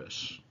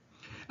purpose.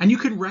 And you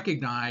can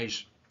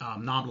recognize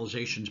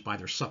nominalizations by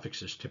their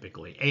suffixes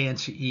typically.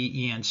 ance,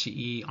 ence,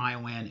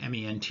 ion,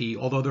 ment,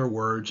 although they're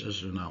words,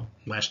 as in the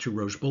last 2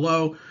 rows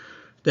below,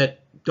 that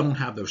don't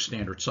have those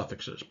standard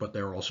suffixes, but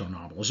they're also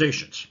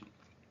normalizations.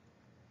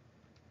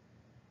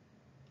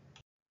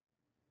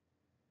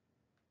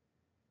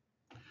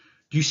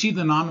 Do you see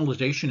the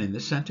normalization in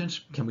this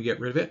sentence? Can we get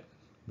rid of it?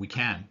 We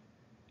can.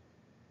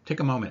 Take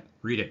a moment,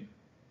 read it.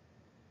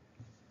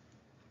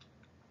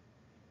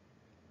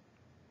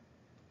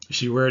 You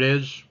see where it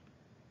is?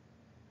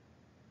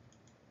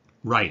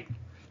 Right.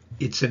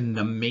 It's in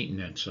the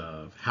maintenance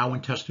of how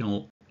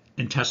intestinal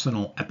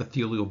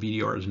epithelial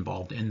VDR is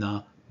involved in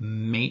the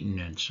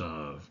maintenance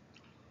of.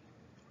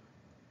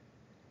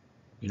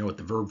 You know what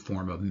the verb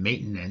form of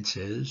maintenance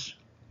is?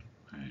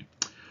 Right.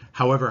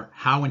 However,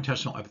 how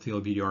intestinal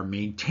epithelial VDR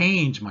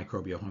maintains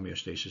microbial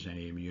homeostasis and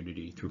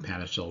immunity through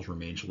Paneth cells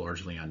remains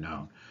largely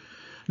unknown.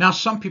 Now,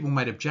 some people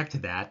might object to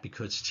that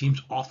because it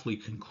seems awfully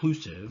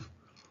conclusive,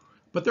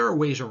 but there are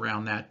ways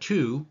around that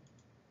too.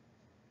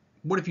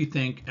 What if you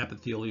think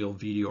epithelial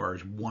VDR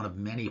is one of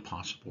many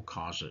possible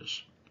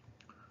causes?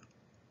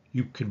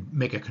 You could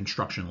make a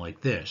construction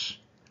like this.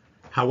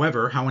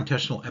 However, how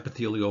intestinal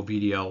epithelial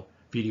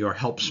VDR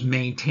helps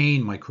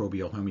maintain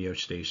microbial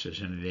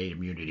homeostasis and innate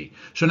immunity.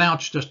 So now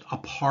it's just a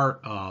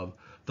part of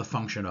the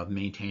function of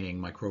maintaining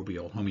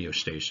microbial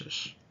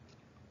homeostasis.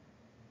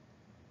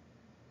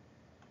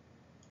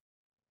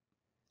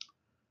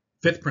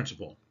 Fifth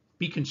principle,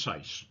 be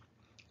concise.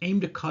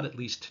 Aim to cut at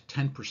least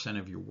 10%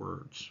 of your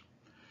words.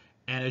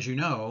 And as you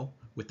know,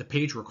 with the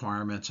page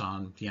requirements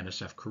on the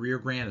NSF career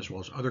grant as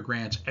well as other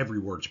grants, every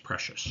word's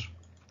precious.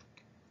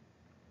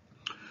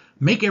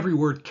 Make every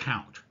word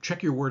count.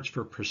 Check your words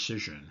for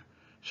precision.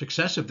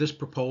 Success of this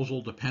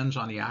proposal depends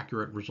on the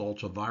accurate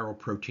results of viral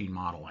protein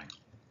modeling.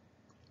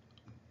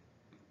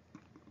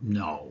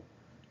 No.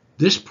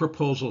 This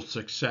proposal's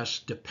success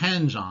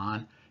depends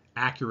on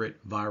accurate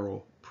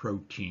viral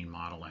protein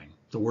modeling.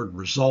 The word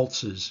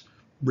results is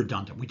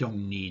redundant. We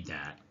don't need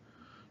that.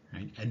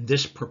 Right? And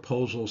this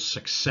proposal's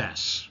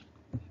success,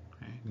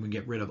 okay? We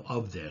get rid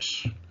of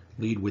this,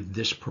 lead with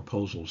this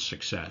proposal's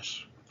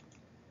success.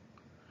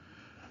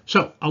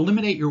 So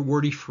eliminate your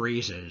wordy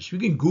phrases. You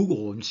can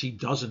Google and see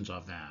dozens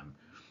of them.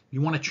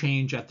 You want to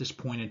change at this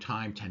point in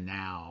time to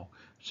now.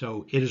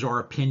 So it is our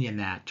opinion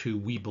that to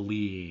we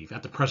believe,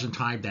 at the present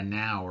time, then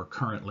now, or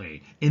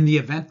currently, in the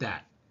event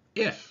that,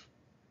 if,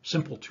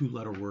 simple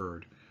two-letter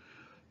word,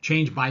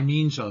 change by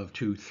means of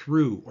to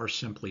through or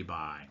simply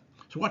by.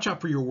 So watch out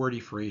for your wordy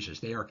phrases.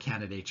 They are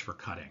candidates for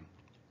cutting.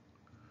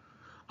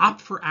 Opt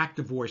for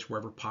active voice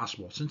wherever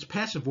possible, since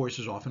passive voice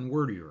is often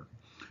wordier.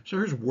 So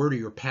here's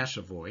wordier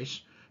passive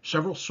voice.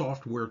 Several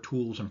software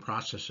tools and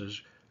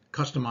processes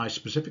customized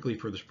specifically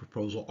for this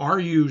proposal are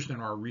used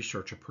in our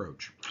research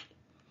approach.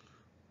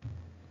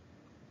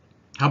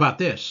 How about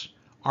this?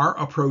 Our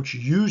approach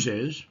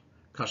uses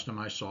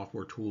customized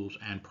software tools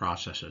and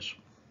processes.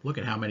 Look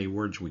at how many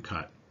words we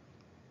cut.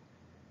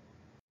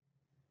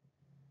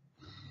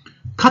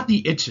 Cut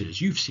the itses.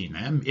 You've seen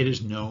them. It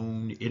is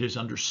known. It is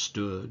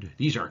understood.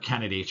 These are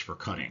candidates for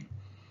cutting.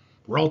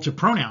 Relative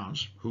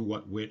pronouns, who,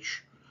 what,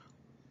 which,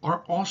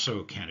 are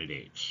also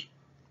candidates.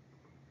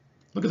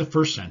 Look at the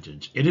first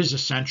sentence. It is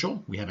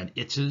essential, we have an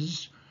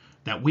itses,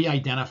 that we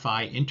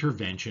identify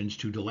interventions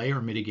to delay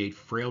or mitigate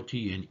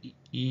frailty in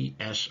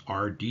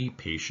ESRD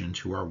patients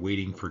who are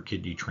waiting for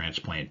kidney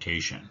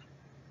transplantation.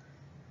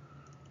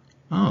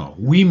 Oh,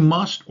 we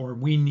must or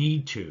we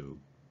need to,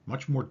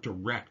 much more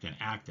direct and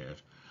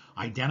active,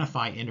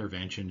 identify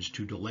interventions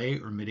to delay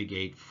or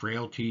mitigate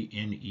frailty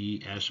in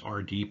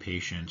ESRD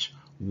patients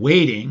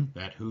waiting,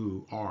 that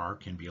who are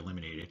can be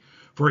eliminated,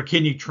 for a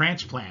kidney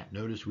transplant.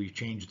 Notice we've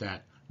changed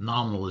that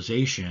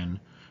nominalization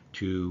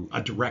to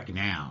a direct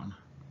noun.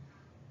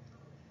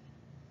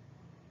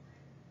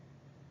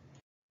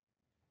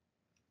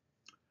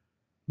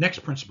 Next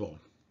principle,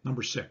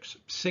 number 6,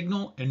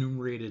 signal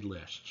enumerated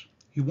lists.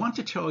 You want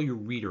to tell your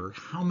reader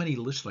how many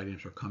list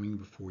items are coming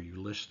before you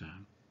list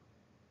them.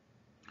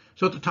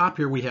 So at the top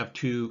here we have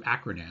two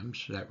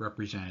acronyms that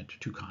represent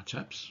two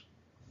concepts.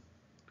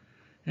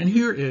 And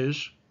here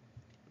is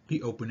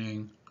the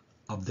opening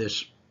of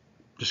this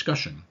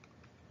discussion.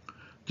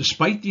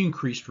 Despite the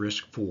increased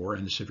risk for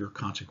and the severe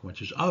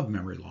consequences of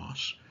memory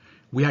loss,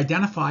 we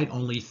identified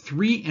only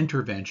 3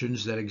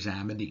 interventions that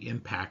examine the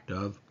impact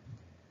of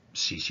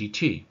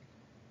CCT.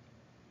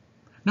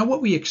 Now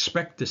what we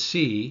expect to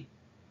see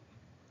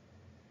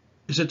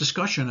is a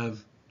discussion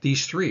of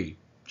these 3.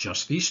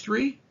 Just these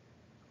 3?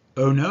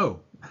 Oh no,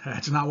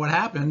 that's not what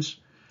happens,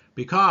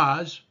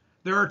 because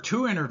there are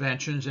 2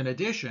 interventions in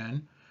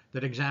addition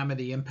that examine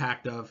the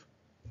impact of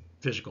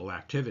physical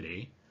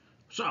activity.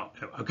 So,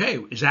 okay,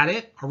 is that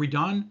it? Are we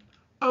done?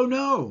 Oh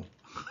no,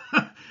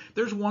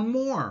 there's one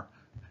more.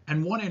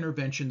 And one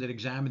intervention that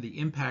examined the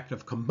impact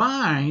of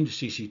combined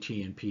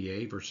CCT and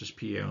PA versus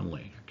PA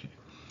only. Okay.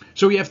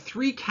 So we have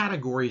 3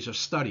 categories of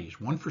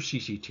studies, 1 for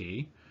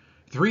CCT,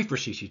 3 for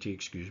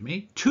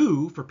CCT,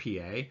 2 for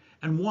PA,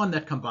 and 1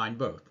 that combined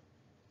both.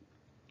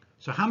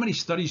 So how many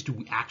studies do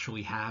we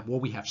actually have? Well,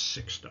 we have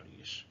 6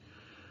 studies.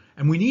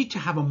 And we need to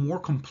have a more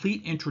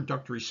complete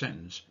introductory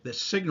sentence that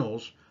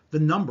signals the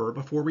number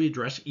before we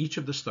address each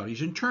of the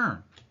studies in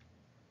turn.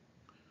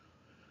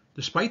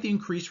 Despite the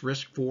increased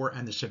risk for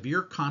and the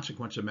severe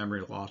consequence of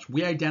memory loss,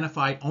 we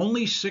identified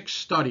only 6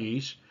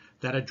 studies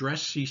that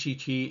address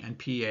CCT and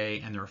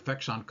PA and their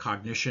effects on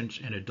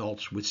cognitions in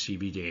adults with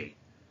CVD.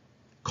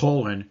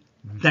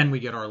 Then we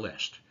get our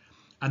list.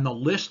 And the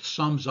list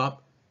sums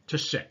up to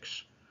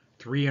 6.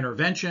 3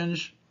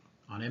 interventions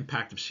on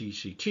impact of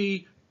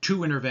CCT,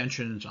 2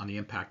 interventions on the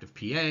impact of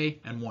PA,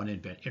 and 1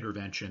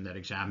 intervention that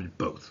examined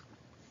both.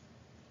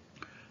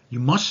 You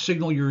must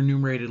signal your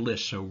enumerated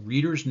list so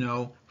readers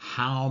know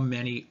how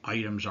many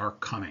items are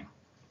coming.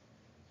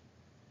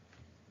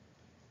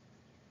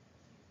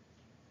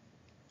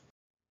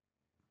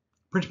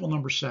 Principle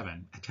number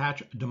 7,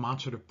 attach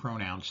demonstrative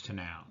pronouns to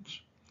nouns.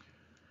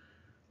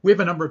 We have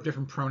a number of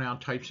different pronoun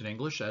types in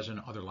English, as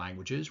in other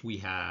languages. We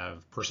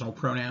have personal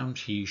pronouns,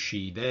 he,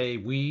 she, they,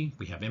 we.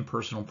 We have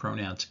impersonal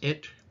pronouns,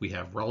 it. We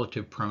have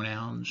relative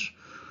pronouns,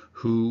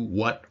 who,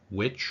 what,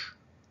 which.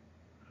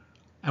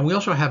 And we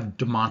also have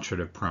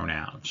demonstrative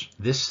pronouns,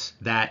 this,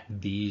 that,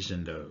 these,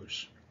 and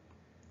those.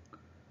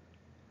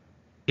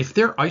 If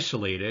they're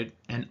isolated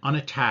and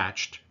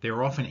unattached,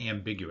 they're often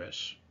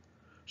ambiguous.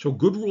 So a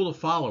good rule to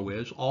follow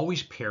is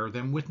always pair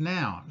them with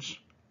nouns.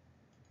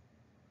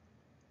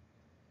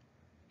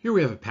 Here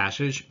we have a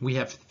passage. We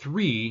have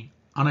 3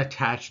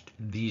 unattached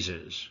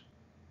theses.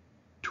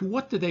 To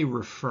what do they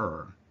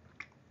refer?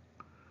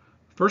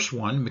 First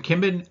one,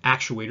 McKibben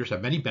actuators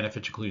have many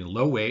benefits, including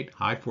low weight,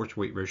 high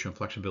force-weight ratio, and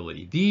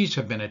flexibility. These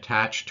have been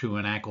attached to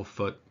an ankle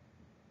foot.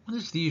 What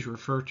does these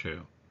refer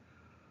to?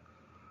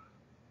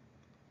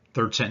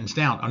 Third sentence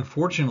down.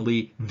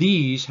 Unfortunately,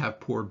 these have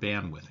poor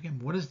bandwidth. Again,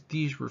 what does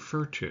these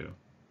refer to?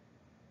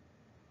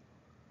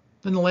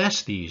 Then the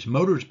last these,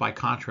 motors by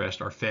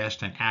contrast are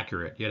fast and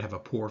accurate, yet have a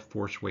poor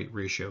force-weight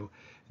ratio.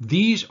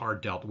 These are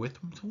dealt with.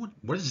 So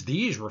what does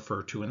these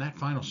refer to in that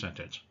final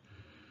sentence?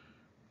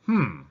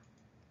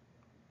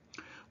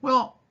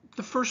 Well,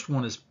 the first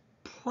one is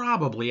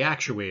probably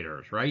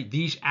actuators, right?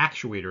 These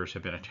actuators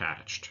have been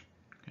attached.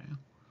 Okay.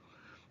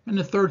 And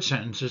the third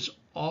sentence is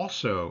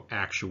also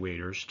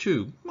actuators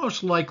too,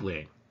 most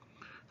likely.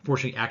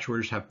 Unfortunately,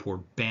 actuators have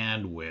poor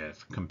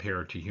bandwidth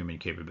compared to human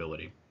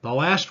capability. The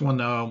last one,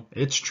 though,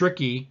 it's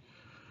tricky.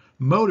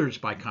 Motors,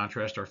 by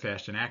contrast, are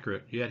fast and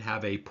accurate, yet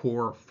have a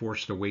poor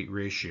force-to-weight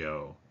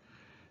ratio.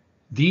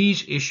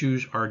 These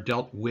issues are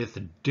dealt with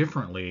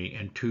differently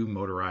in 2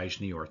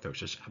 motorized knee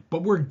orthosis,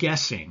 but we're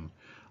guessing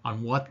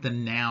on what the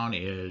noun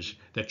is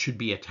that should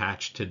be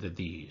attached to the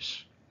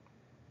these.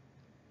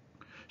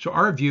 So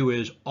our view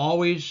is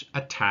always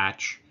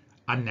attach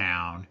a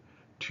noun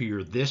to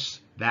your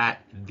this,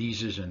 that,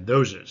 theses, and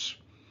thoses.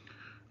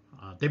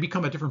 They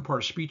become a different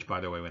part of speech, by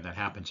the way. When that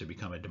happens, they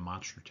become a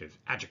demonstrative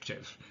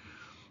adjective.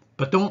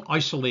 But don't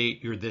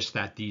isolate your this,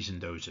 that, these, and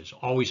thoses.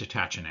 Always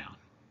attach a noun.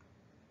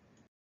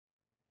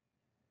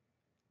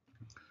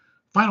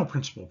 Final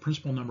principle,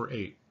 principle number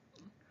 8.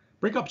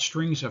 Break up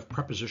strings of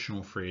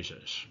prepositional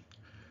phrases.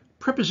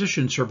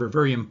 Prepositions serve a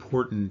very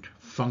important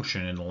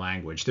function in the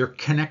language. They're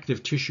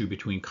connective tissue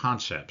between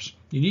concepts.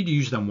 You need to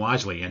use them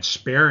wisely and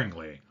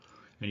sparingly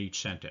in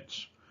each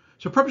sentence.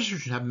 So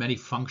prepositions have many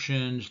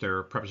functions.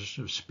 They're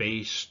prepositions of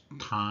space,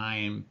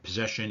 time,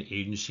 possession,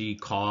 agency,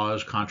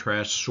 cause,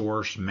 contrast,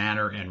 source,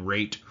 manner, and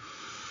rate.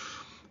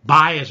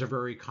 By is a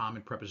very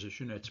common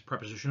preposition. It's a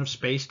preposition of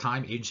space,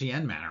 time, agency,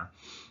 and manner.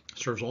 It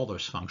serves all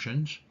those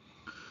functions.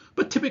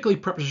 But typically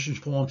prepositions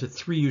fall into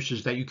 3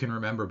 uses that you can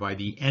remember by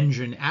the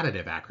engine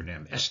additive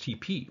acronym,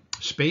 STP,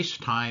 space,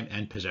 time,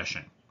 and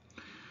possession.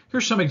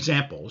 Here's some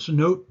examples.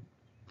 Note,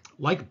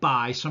 like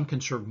by, some can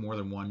serve more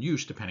than one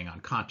use depending on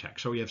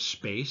context. So we have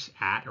space,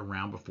 at,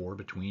 around, before,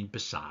 between,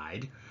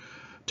 beside,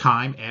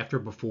 time, after,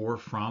 before,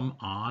 from,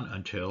 on,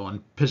 until,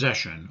 and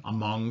possession,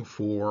 among,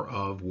 for,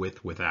 of,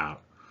 with,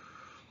 without.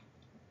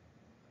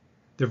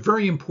 They're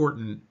very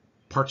important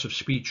parts of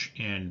speech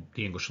in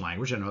the English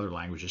language and other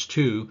languages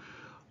too,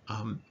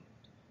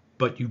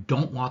 but you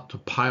don't want to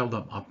pile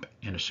them up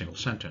in a single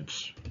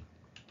sentence.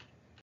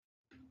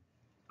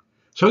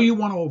 So you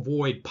want to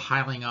avoid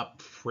piling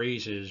up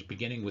phrases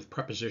beginning with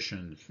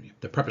prepositions,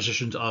 the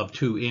prepositions of,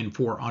 to, in,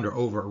 for, under,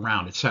 over,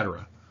 around,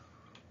 etc.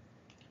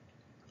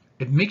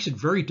 It makes it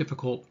very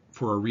difficult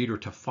for a reader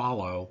to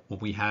follow when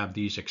we have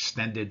these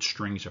extended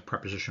strings of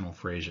prepositional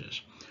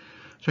phrases.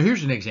 So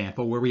here's an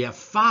example where we have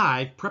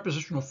 5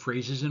 prepositional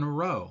phrases in a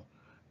row.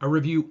 A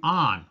review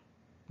on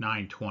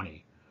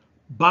 9:20,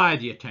 by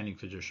the attending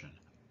physician,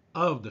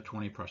 of the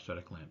 20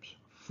 prosthetic limbs,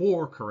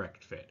 for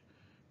correct fit,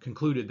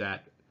 concluded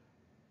that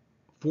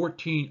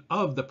 14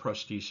 of the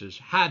prostheses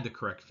had the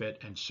correct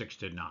fit and 6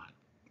 did not.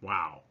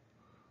 Wow.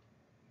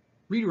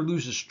 Reader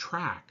loses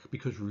track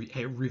because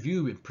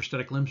review and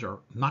prosthetic limbs are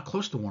not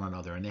close to one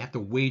another and they have to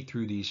wade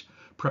through these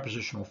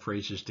prepositional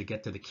phrases to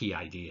get to the key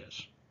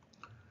ideas.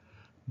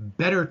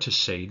 Better to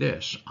say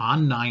this,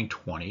 on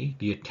 9:20,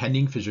 the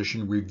attending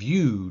physician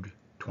reviewed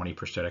 20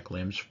 prosthetic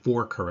limbs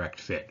for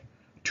correct fit.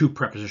 2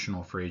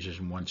 prepositional phrases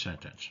in 1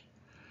 sentence.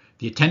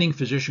 The attending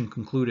physician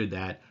concluded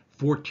that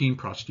 14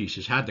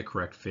 prostheses had the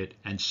correct fit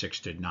and 6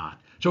 did not.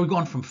 So we've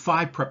gone from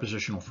 5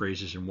 prepositional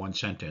phrases in 1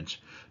 sentence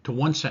to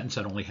 1 sentence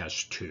that only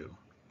has 2.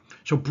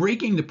 So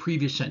breaking the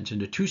previous sentence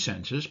into two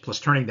sentences, plus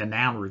turning the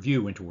noun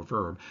review into a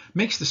verb,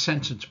 makes the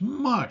sentence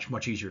much,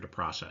 much easier to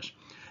process.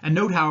 And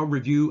note how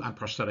review and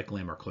prosthetic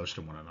limb are close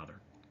to one another.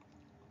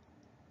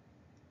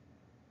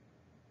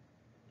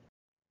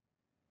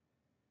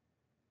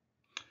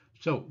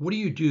 So what do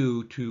you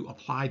do to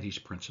apply these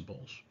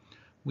principles?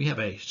 We have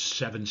a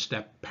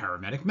 7-step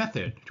paramedic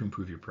method to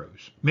improve your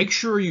prose. Make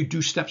sure you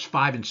do steps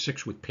 5 and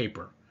 6 with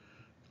paper.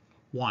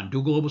 1. Do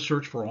a global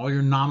search for all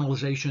your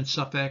nominalization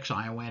suffix,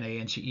 ION,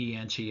 ANC,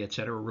 ENC,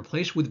 etc.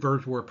 Replace with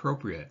verbs where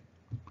appropriate.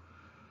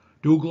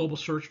 Do a global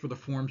search for the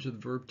forms of the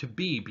verb to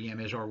be,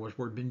 BM, is, are, was,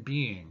 were, been,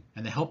 being,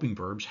 and the helping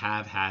verbs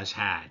have, has,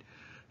 had.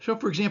 So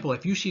for example,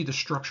 if you see the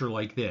structure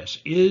like this,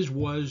 is,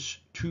 was,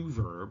 to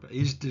verb,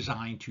 is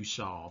designed to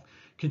solve,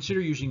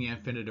 consider using the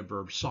infinitive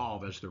verb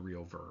solve as the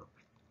real verb.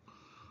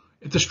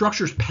 If the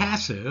structure is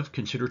passive,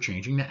 consider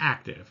changing to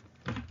active.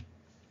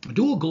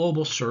 Do a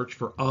global search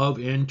for of,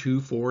 in, to,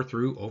 for,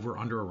 through, over,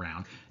 under,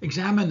 around.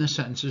 Examine the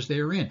sentences they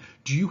are in.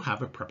 Do you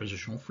have a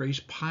prepositional phrase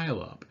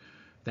pileup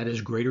that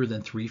is greater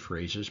than 3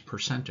 phrases per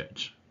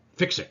sentence?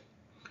 Fix it,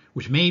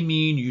 which may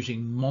mean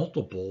using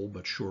multiple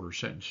but shorter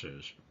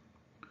sentences.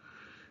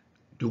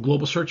 Do a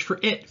global search for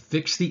it.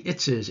 Fix the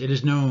itses. It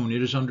is known.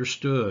 It is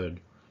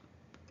understood.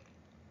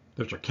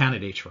 Those are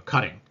candidates for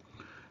cutting.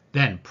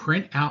 Then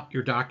print out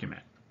your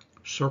document.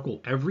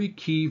 Circle every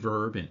key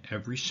verb in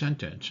every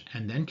sentence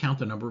and then count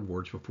the number of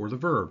words before the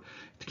verb.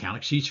 If the count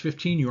exceeds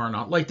 15, you are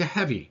not light to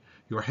heavy.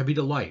 You are heavy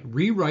to light.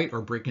 Rewrite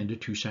or break into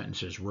 2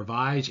 sentences.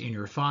 Revise in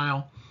your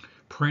file.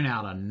 Print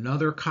out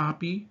another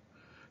copy.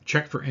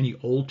 Check for any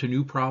old to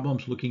new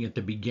problems looking at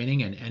the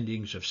beginning and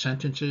endings of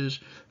sentences.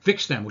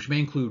 Fix them, which may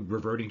include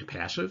reverting to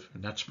passive,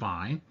 and that's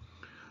fine.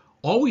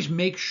 Always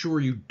make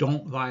sure you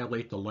don't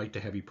violate the light to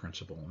heavy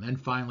principle. And then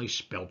finally,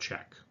 spell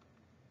check.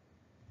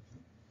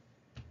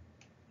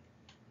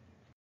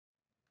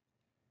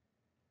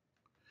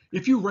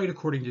 If you write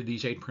according to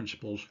these 8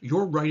 principles,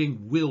 your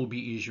writing will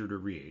be easier to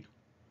read.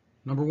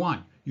 Number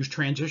 1, use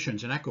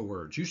transitions and echo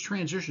words. Use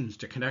transitions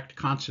to connect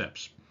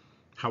concepts.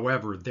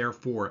 However,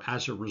 therefore,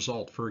 as a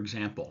result, for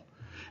example.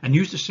 And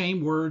use the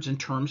same words and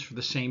terms for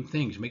the same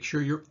things. Make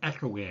sure you're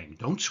echoing.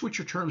 Don't switch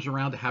your terms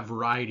around to have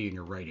variety in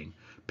your writing.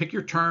 Pick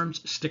your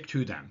terms, stick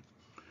to them.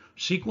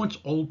 Sequence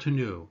old to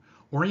new.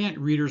 Orient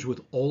readers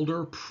with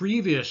older,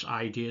 previous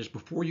ideas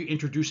before you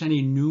introduce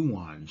any new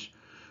ones.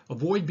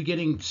 Avoid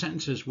beginning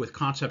sentences with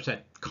concepts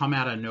that come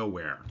out of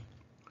nowhere.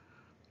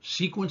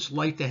 Sequence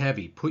light to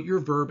heavy. Put your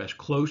verb as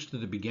close to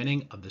the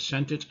beginning of the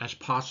sentence as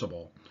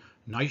possible.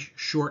 Nice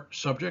short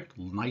subject,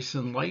 nice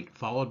and light,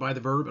 followed by the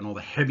verb and all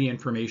the heavy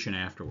information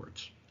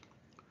afterwards.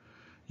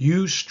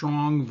 Use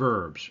strong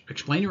verbs.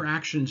 Explain your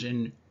actions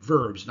in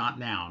verbs, not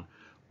noun.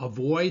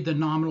 Avoid the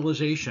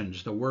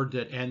nominalizations, the word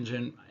that ends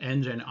in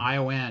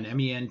ION,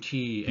 MENT,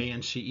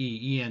 ANCE,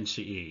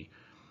 ENCE.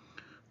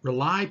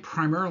 Rely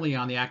primarily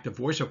on the active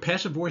voice. So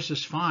passive voice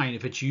is fine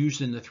if it's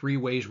used in the 3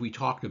 ways we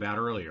talked about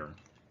earlier.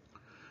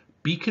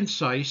 Be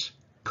concise,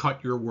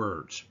 cut your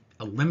words.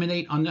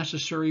 Eliminate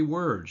unnecessary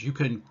words. You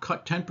can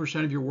cut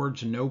 10% of your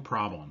words, no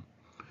problem.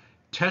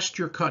 Test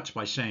your cuts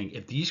by saying,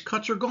 if these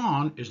cuts are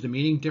gone, is the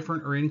meaning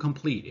different or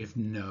incomplete? If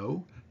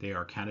no, they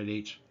are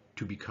candidates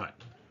to be cut.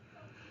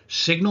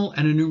 Signal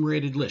an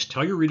enumerated list.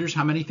 Tell your readers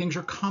how many things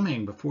are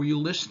coming before you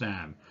list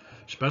them,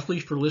 especially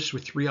for lists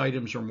with 3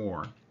 items or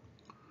more.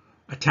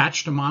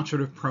 Attach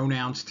demonstrative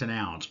pronouns to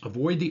nouns.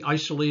 Avoid the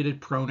isolated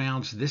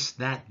pronouns this,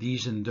 that,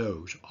 these, and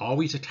those.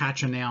 Always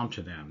attach a noun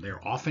to them.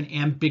 They're often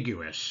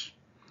ambiguous.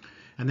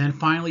 And then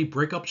finally,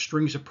 break up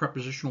strings of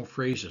prepositional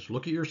phrases.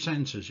 Look at your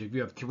sentences. If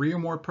you have 3 or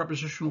more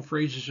prepositional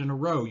phrases in a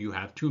row, you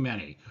have too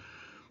many.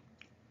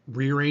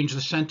 Rearrange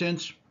the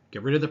sentence,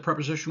 get rid of the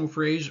prepositional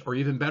phrase, or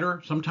even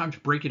better, sometimes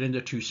break it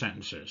into 2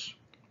 sentences.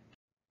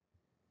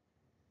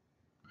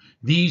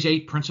 These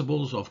 8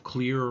 principles of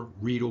clear,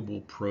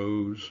 readable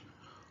prose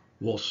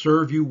will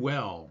serve you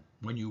well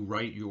when you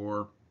write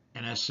your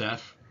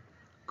NSF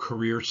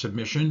career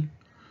submission,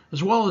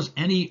 as well as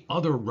any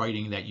other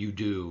writing that you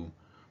do,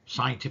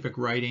 scientific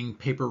writing,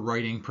 paper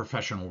writing,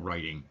 professional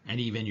writing, and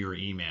even your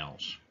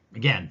emails.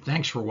 Again,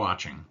 thanks for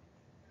watching.